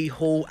PE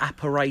hall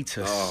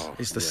apparatus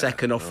is the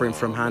second offering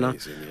from Hannah.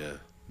 Amazing, yeah.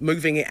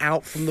 Moving it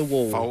out from the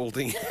wall.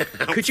 Folding it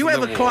out Could you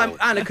from ever the climb, wall.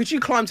 Anna, could you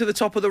climb to the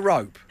top of the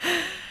rope?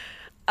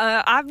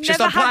 I've Just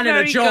never I'm had planning a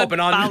very job good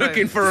and I'm balance.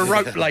 looking for a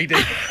rope lady.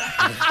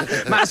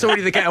 Matt's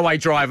already the getaway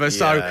driver,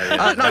 so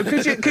no.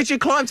 Could you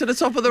climb to the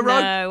top of the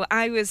rope? No,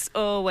 I was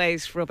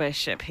always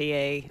rubbish at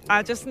PE.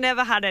 I just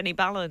never had any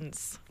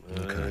balance.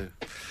 Okay.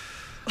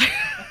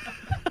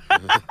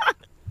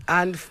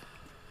 and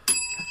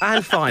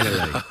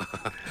finally,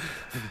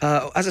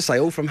 as I say,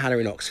 all from Hannah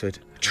in Oxford.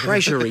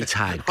 Treasury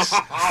tags.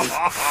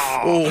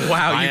 Oh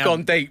wow, you've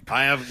gone deep.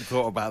 I haven't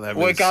thought about them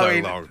We're in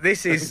going. so long.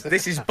 This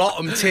is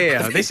bottom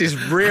tier. This is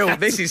real.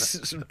 This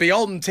is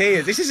beyond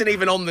tier. This isn't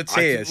even on the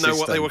tier. I didn't know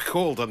what they system. were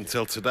called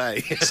until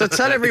today. So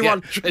tell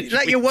everyone, Treasury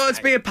let your words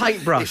tag. be a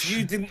paintbrush. If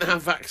you didn't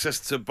have access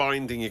to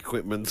binding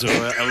equipment or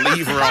a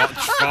lever arch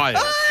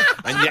file,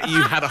 and yet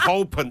you had a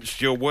hole punched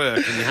your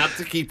work and you had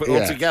to keep it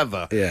all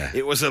together,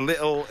 it was a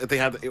little.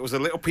 It was a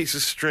little piece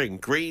of string,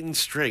 green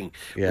string,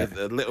 with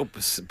little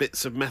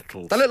bits of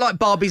metal. They look like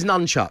Barbies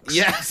nunchucks.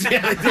 Yes,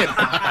 yeah, they did.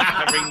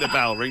 Ring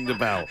the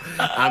bell.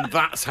 And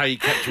that's how you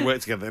kept your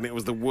work together. And it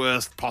was the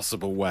worst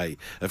possible way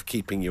of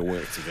keeping your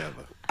work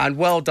together. And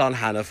well done,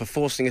 Hannah, for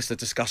forcing us to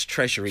discuss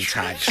Treasury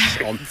tags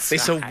on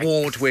this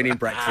award-winning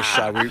breakfast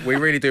show. We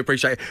really do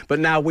appreciate it. But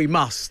now we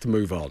must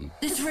move on.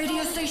 This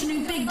radio station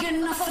ain't big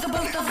enough for the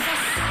both of us.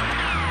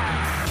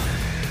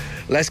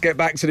 Let's get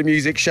back to the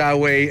music,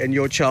 shall we? And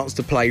your chance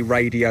to play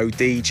Radio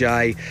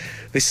DJ.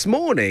 This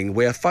morning,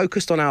 we are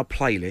focused on our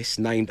playlist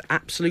named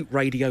Absolute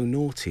Radio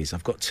Noughties.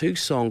 I've got 2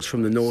 songs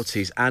from the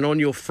Noughties, and on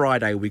your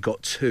Friday, we got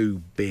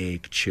 2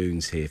 big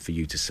tunes here for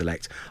you to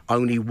select.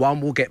 Only one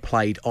will get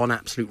played on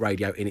Absolute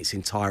Radio in its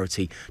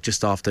entirety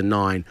just after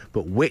 9.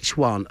 But which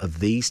one of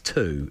these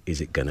 2 is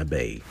it going to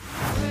be?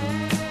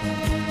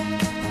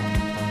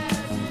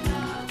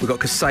 We've got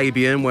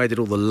Kasabian, Where Did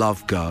All the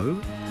Love Go?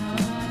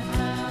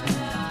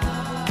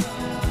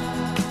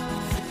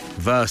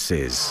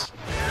 Versus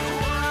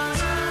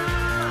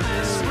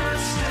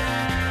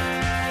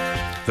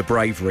The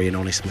Bravery and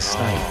Honest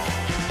Mistake.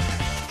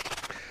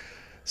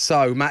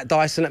 So, Matt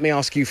Dyson, let me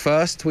ask you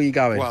first. Where are you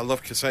going? Well, I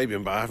love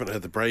Kasabian, but I haven't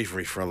heard The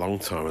Bravery for a long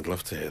time. I'd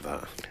love to hear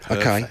that.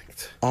 Okay.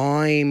 Perfect.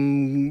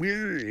 I'm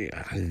going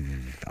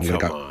to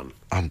go.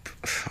 I'm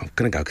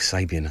going to go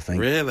Kasabian, I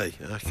think. Really?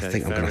 Okay. I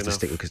think I'm going to have to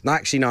stick with... No,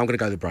 actually, no, I'm going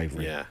to go The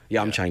Bravery.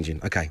 Yeah, I'm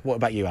changing. Okay, what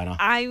about you, Anna?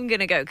 I'm going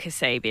to go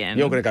Kasabian.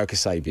 You're going to go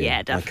Kasabian?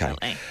 Yeah,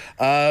 definitely.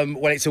 Okay.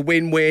 Well, it's a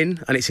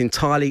win-win, and it's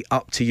entirely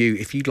up to you.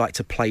 If you'd like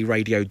to play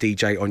Radio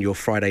DJ on your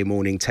Friday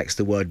morning, text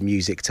the word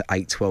music to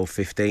 8 12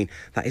 15.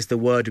 That is the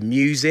word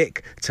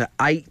music to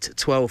 8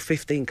 12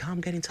 15.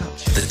 Come, get in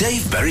touch. The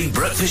Dave Berry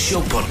Breakfast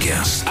Show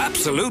Podcast.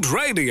 Absolute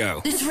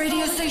Radio. This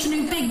radio station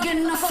ain't big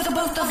enough for the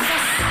both of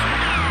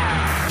us.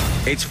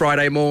 It's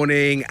Friday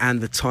morning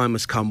and the time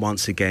has come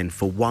once again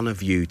for one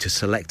of you to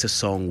select a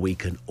song we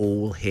can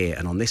all hear.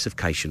 And on this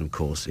occasion, of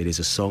course, it is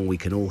a song we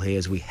can all hear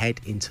as we head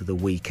into the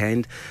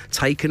weekend.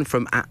 Taken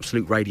from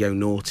Absolute Radio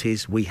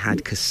Noughties, we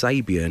had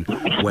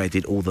Kasabian, Where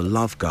Did All the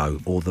Love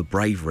Go? Or The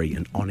Bravery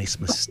and Honest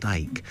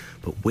Mistake.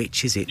 But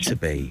which is it to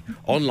be?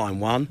 On line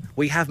 1,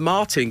 we have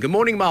Martin. Good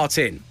morning,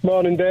 Martin.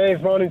 Morning,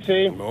 Dave. Morning,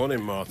 team.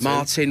 Morning, Martin.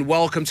 Martin,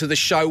 welcome to the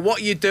show.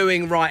 What are you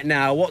doing right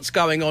now? What's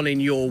going on in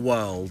your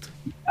world?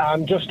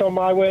 I'm just on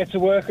my way to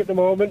work at the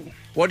moment.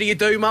 What do you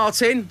do,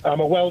 Martin? I'm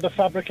a welder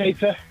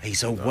fabricator.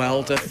 He's a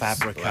welder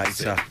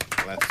fabricator.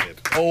 That's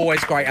it.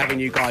 Always great having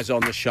you guys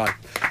on the show.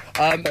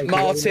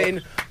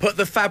 Martin, put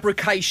the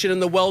fabrication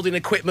and the welding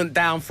equipment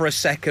down for a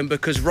second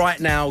because right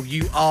now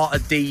you are a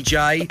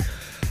DJ.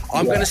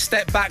 I'm going to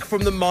step back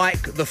from the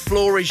mic. The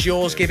floor is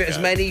yours. Give it as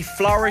many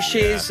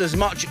flourishes, as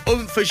much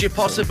oomph as you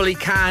possibly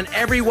can.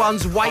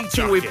 Everyone's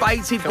waiting with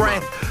bated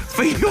breath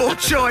for your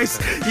choice.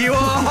 You are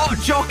hot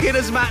jocking,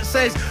 as Matt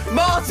says.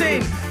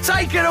 Martin,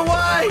 take it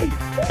away.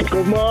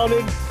 Good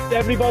morning.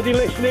 everybody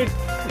listening.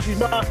 This is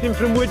Martin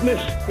from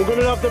Widnes. We're going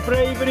to have the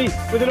bravery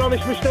with an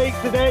honest mistake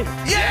today.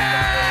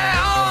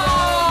 Yeah! Oh!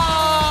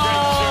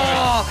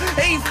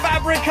 He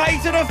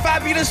fabricated a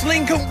fabulous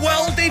link and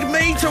welded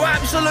me to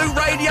Absolute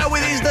Radio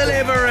with his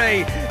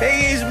delivery.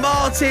 He is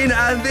Martin,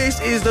 and this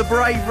is the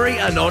bravery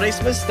and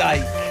honest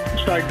mistake.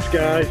 Thanks,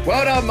 guys.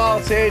 Well done,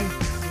 Martin.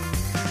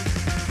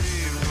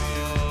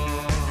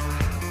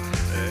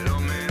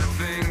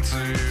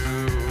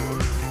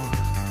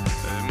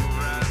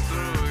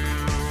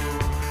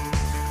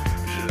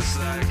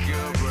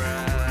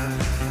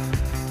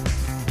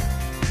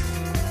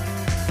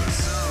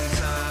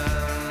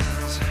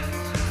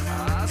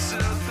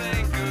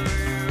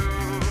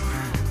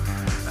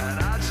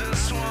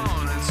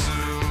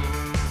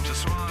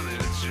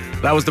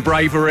 That was the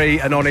bravery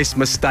and honest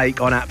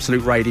mistake on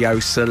Absolute Radio,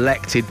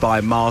 selected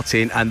by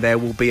Martin, and there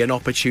will be an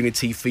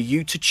opportunity for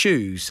you to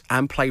choose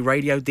and play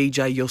radio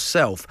DJ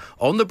yourself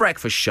on The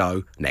Breakfast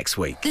Show next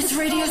week. This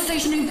radio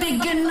station ain't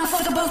big enough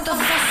for the both of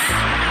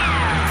us.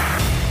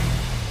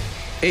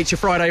 It's your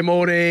Friday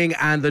morning,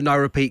 and the no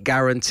repeat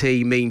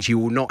guarantee means you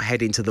will not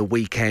head into the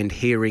weekend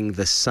hearing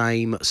the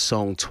same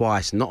song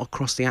twice. Not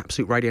across the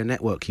Absolute Radio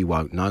network, you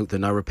won't. No, the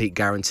no repeat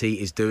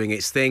guarantee is doing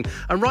its thing.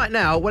 And right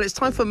now, well, it's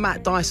time for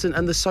Matt Dyson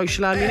and the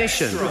Social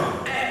Ammunition.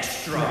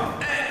 Extra.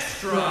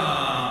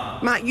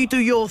 Matt, you do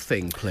your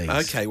thing, please.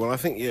 Okay, well, I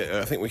think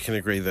we can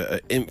agree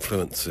that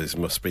influencers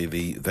must be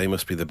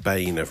the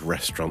bane of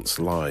restaurants'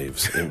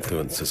 lives.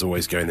 Influencers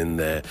always going in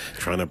there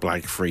trying to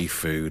blag free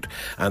food,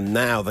 and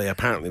now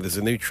there's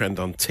a new trend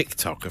on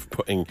TikTok of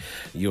putting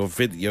your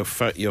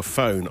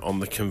phone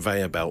on the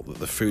conveyor belt that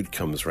the food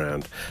comes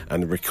round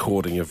and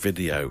recording a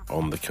video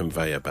on the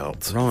conveyor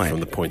belt from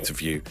the point of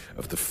view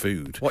of the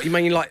food. What, you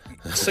mean like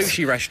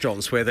sushi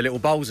restaurants where the little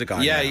bowls are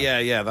going?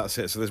 Yeah, that's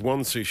it. So there's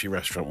one sushi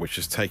restaurant which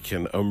has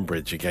taken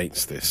umbrage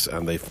against this,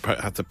 and they've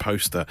had to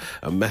post a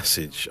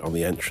message on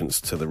the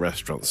entrance to the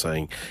restaurant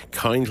saying,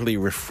 kindly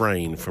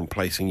refrain from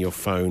placing your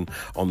phone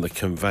on the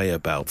conveyor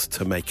belt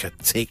to make a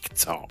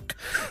TikTok.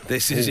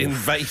 This is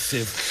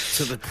invasive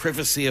to the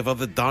privacy of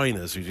other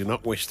diners who do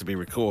not wish to be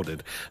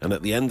recorded, and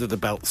at the end of the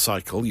belt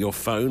cycle, your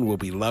phone will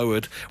be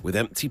lowered with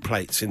empty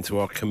plates into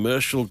our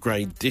commercial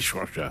grade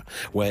dishwasher,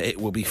 where it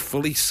will be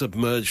fully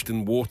submerged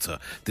in water,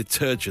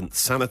 detergent,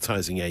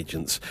 sanitizing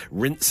agents,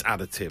 rinse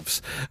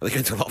additives. They go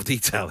into a lot of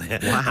detail here.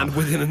 Wow. And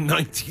within a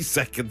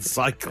 90-second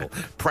cycle,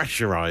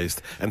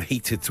 pressurized and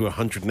heated to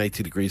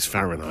 180 degrees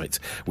Fahrenheit,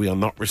 we are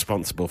not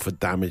responsible for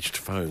damaged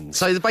phones.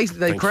 So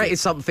basically they created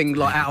something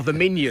like out of the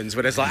Minions,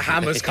 where there's like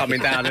hammers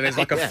coming down and there's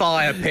like a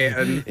fire pit.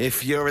 And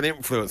if you're an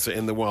influencer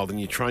in the wild and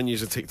you try and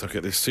use a TikTok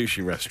at this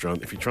sushi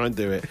restaurant, if you try and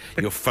do it,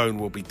 your phone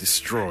will be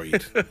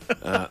destroyed. So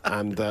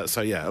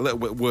a little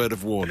bit word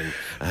of warning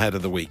ahead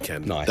of the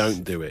weekend. Nice.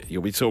 Don't do it.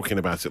 You'll be talking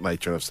about it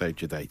later, and I've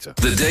saved your data.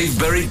 The Dave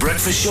Berry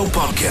Breakfast Show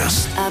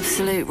Podcast.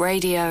 Absolute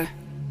Radio.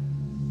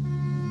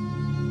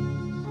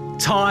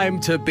 Time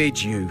to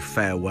bid you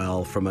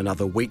farewell from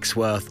another week's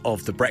worth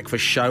of The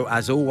Breakfast Show.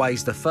 As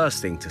always, the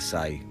first thing to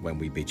say when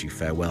we bid you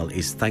farewell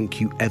is thank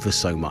you ever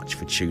so much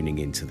for tuning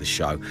into the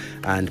show,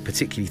 and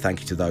particularly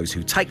thank you to those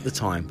who take the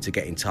time to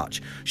get in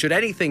touch. Should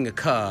anything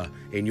occur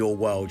in your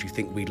world you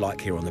think we'd like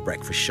here on The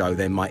Breakfast Show,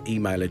 then my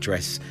email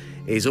address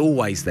is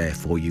always there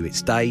for you.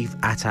 It's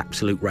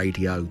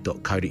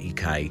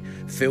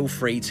dave@absoluteradio.co.uk. Feel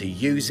free to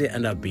use it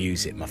and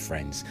abuse it, my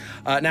friends.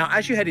 Now,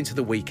 as you head into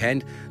the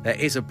weekend, there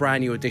is a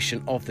brand new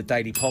edition of the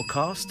Daily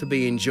Podcast to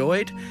be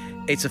enjoyed.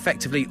 It's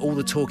effectively all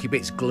the talky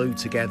bits glued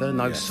together,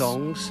 no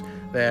songs.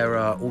 There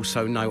are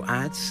also no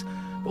ads.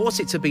 But what's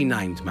it to be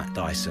named, Matt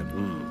Dyson?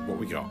 What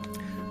we got?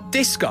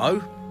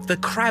 Disco. The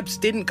Crabs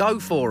didn't go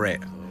for it.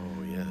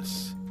 Oh,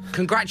 yes.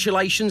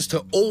 Congratulations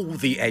to all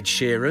the Ed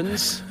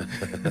Sheerans.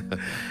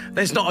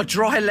 There's not a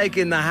dry leg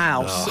in the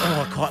house.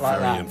 I quite like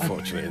that. Very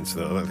unfortunate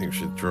incident. I don't think we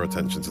should draw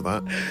attention to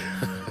that.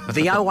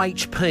 The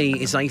OHP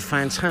is a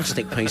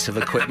fantastic piece of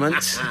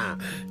equipment.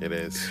 It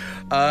is.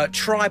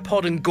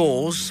 Tripod and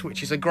Gauze,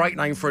 which is a great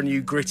name for a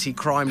new gritty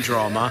crime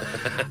drama.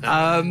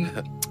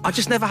 I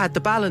just never had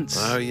the balance.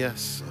 Oh,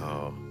 yes.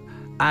 Oh.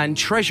 And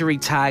Treasury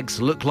tags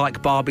look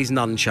like Barbies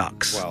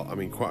Nunchucks. Well, I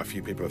mean, quite a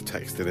few people have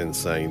texted in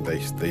saying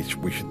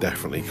we should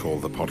definitely call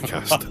the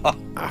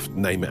podcast,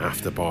 name it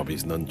after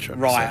Barbie's Nunchucks.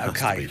 Right,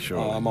 okay. Sure.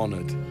 Oh, I'm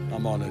honoured.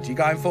 You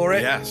going for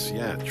it? Yes,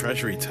 yeah.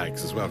 Treasury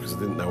tags as well, because I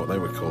didn't know what they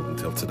were called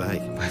until today.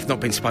 They've not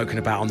been spoken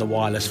about on the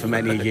wireless for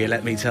many a year,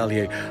 let me tell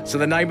you. So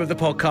the name of the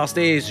podcast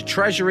is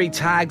Treasury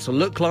Tags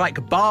Look Like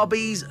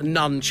Barbies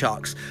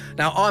Nunchucks.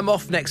 Now, I'm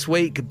off next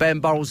week.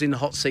 Ben Burrell's in the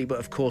hot seat, but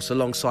of course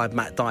alongside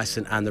Matt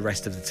Dyson and the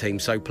rest of the team.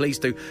 So please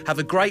do have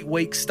a great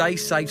week. Stay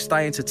safe,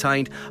 stay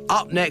entertained.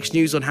 Up next,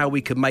 news on how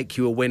we can make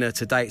you a winner.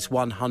 Today it's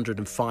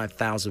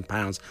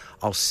 £105,000.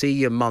 I'll see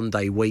you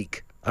Monday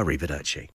week. Arrivederci.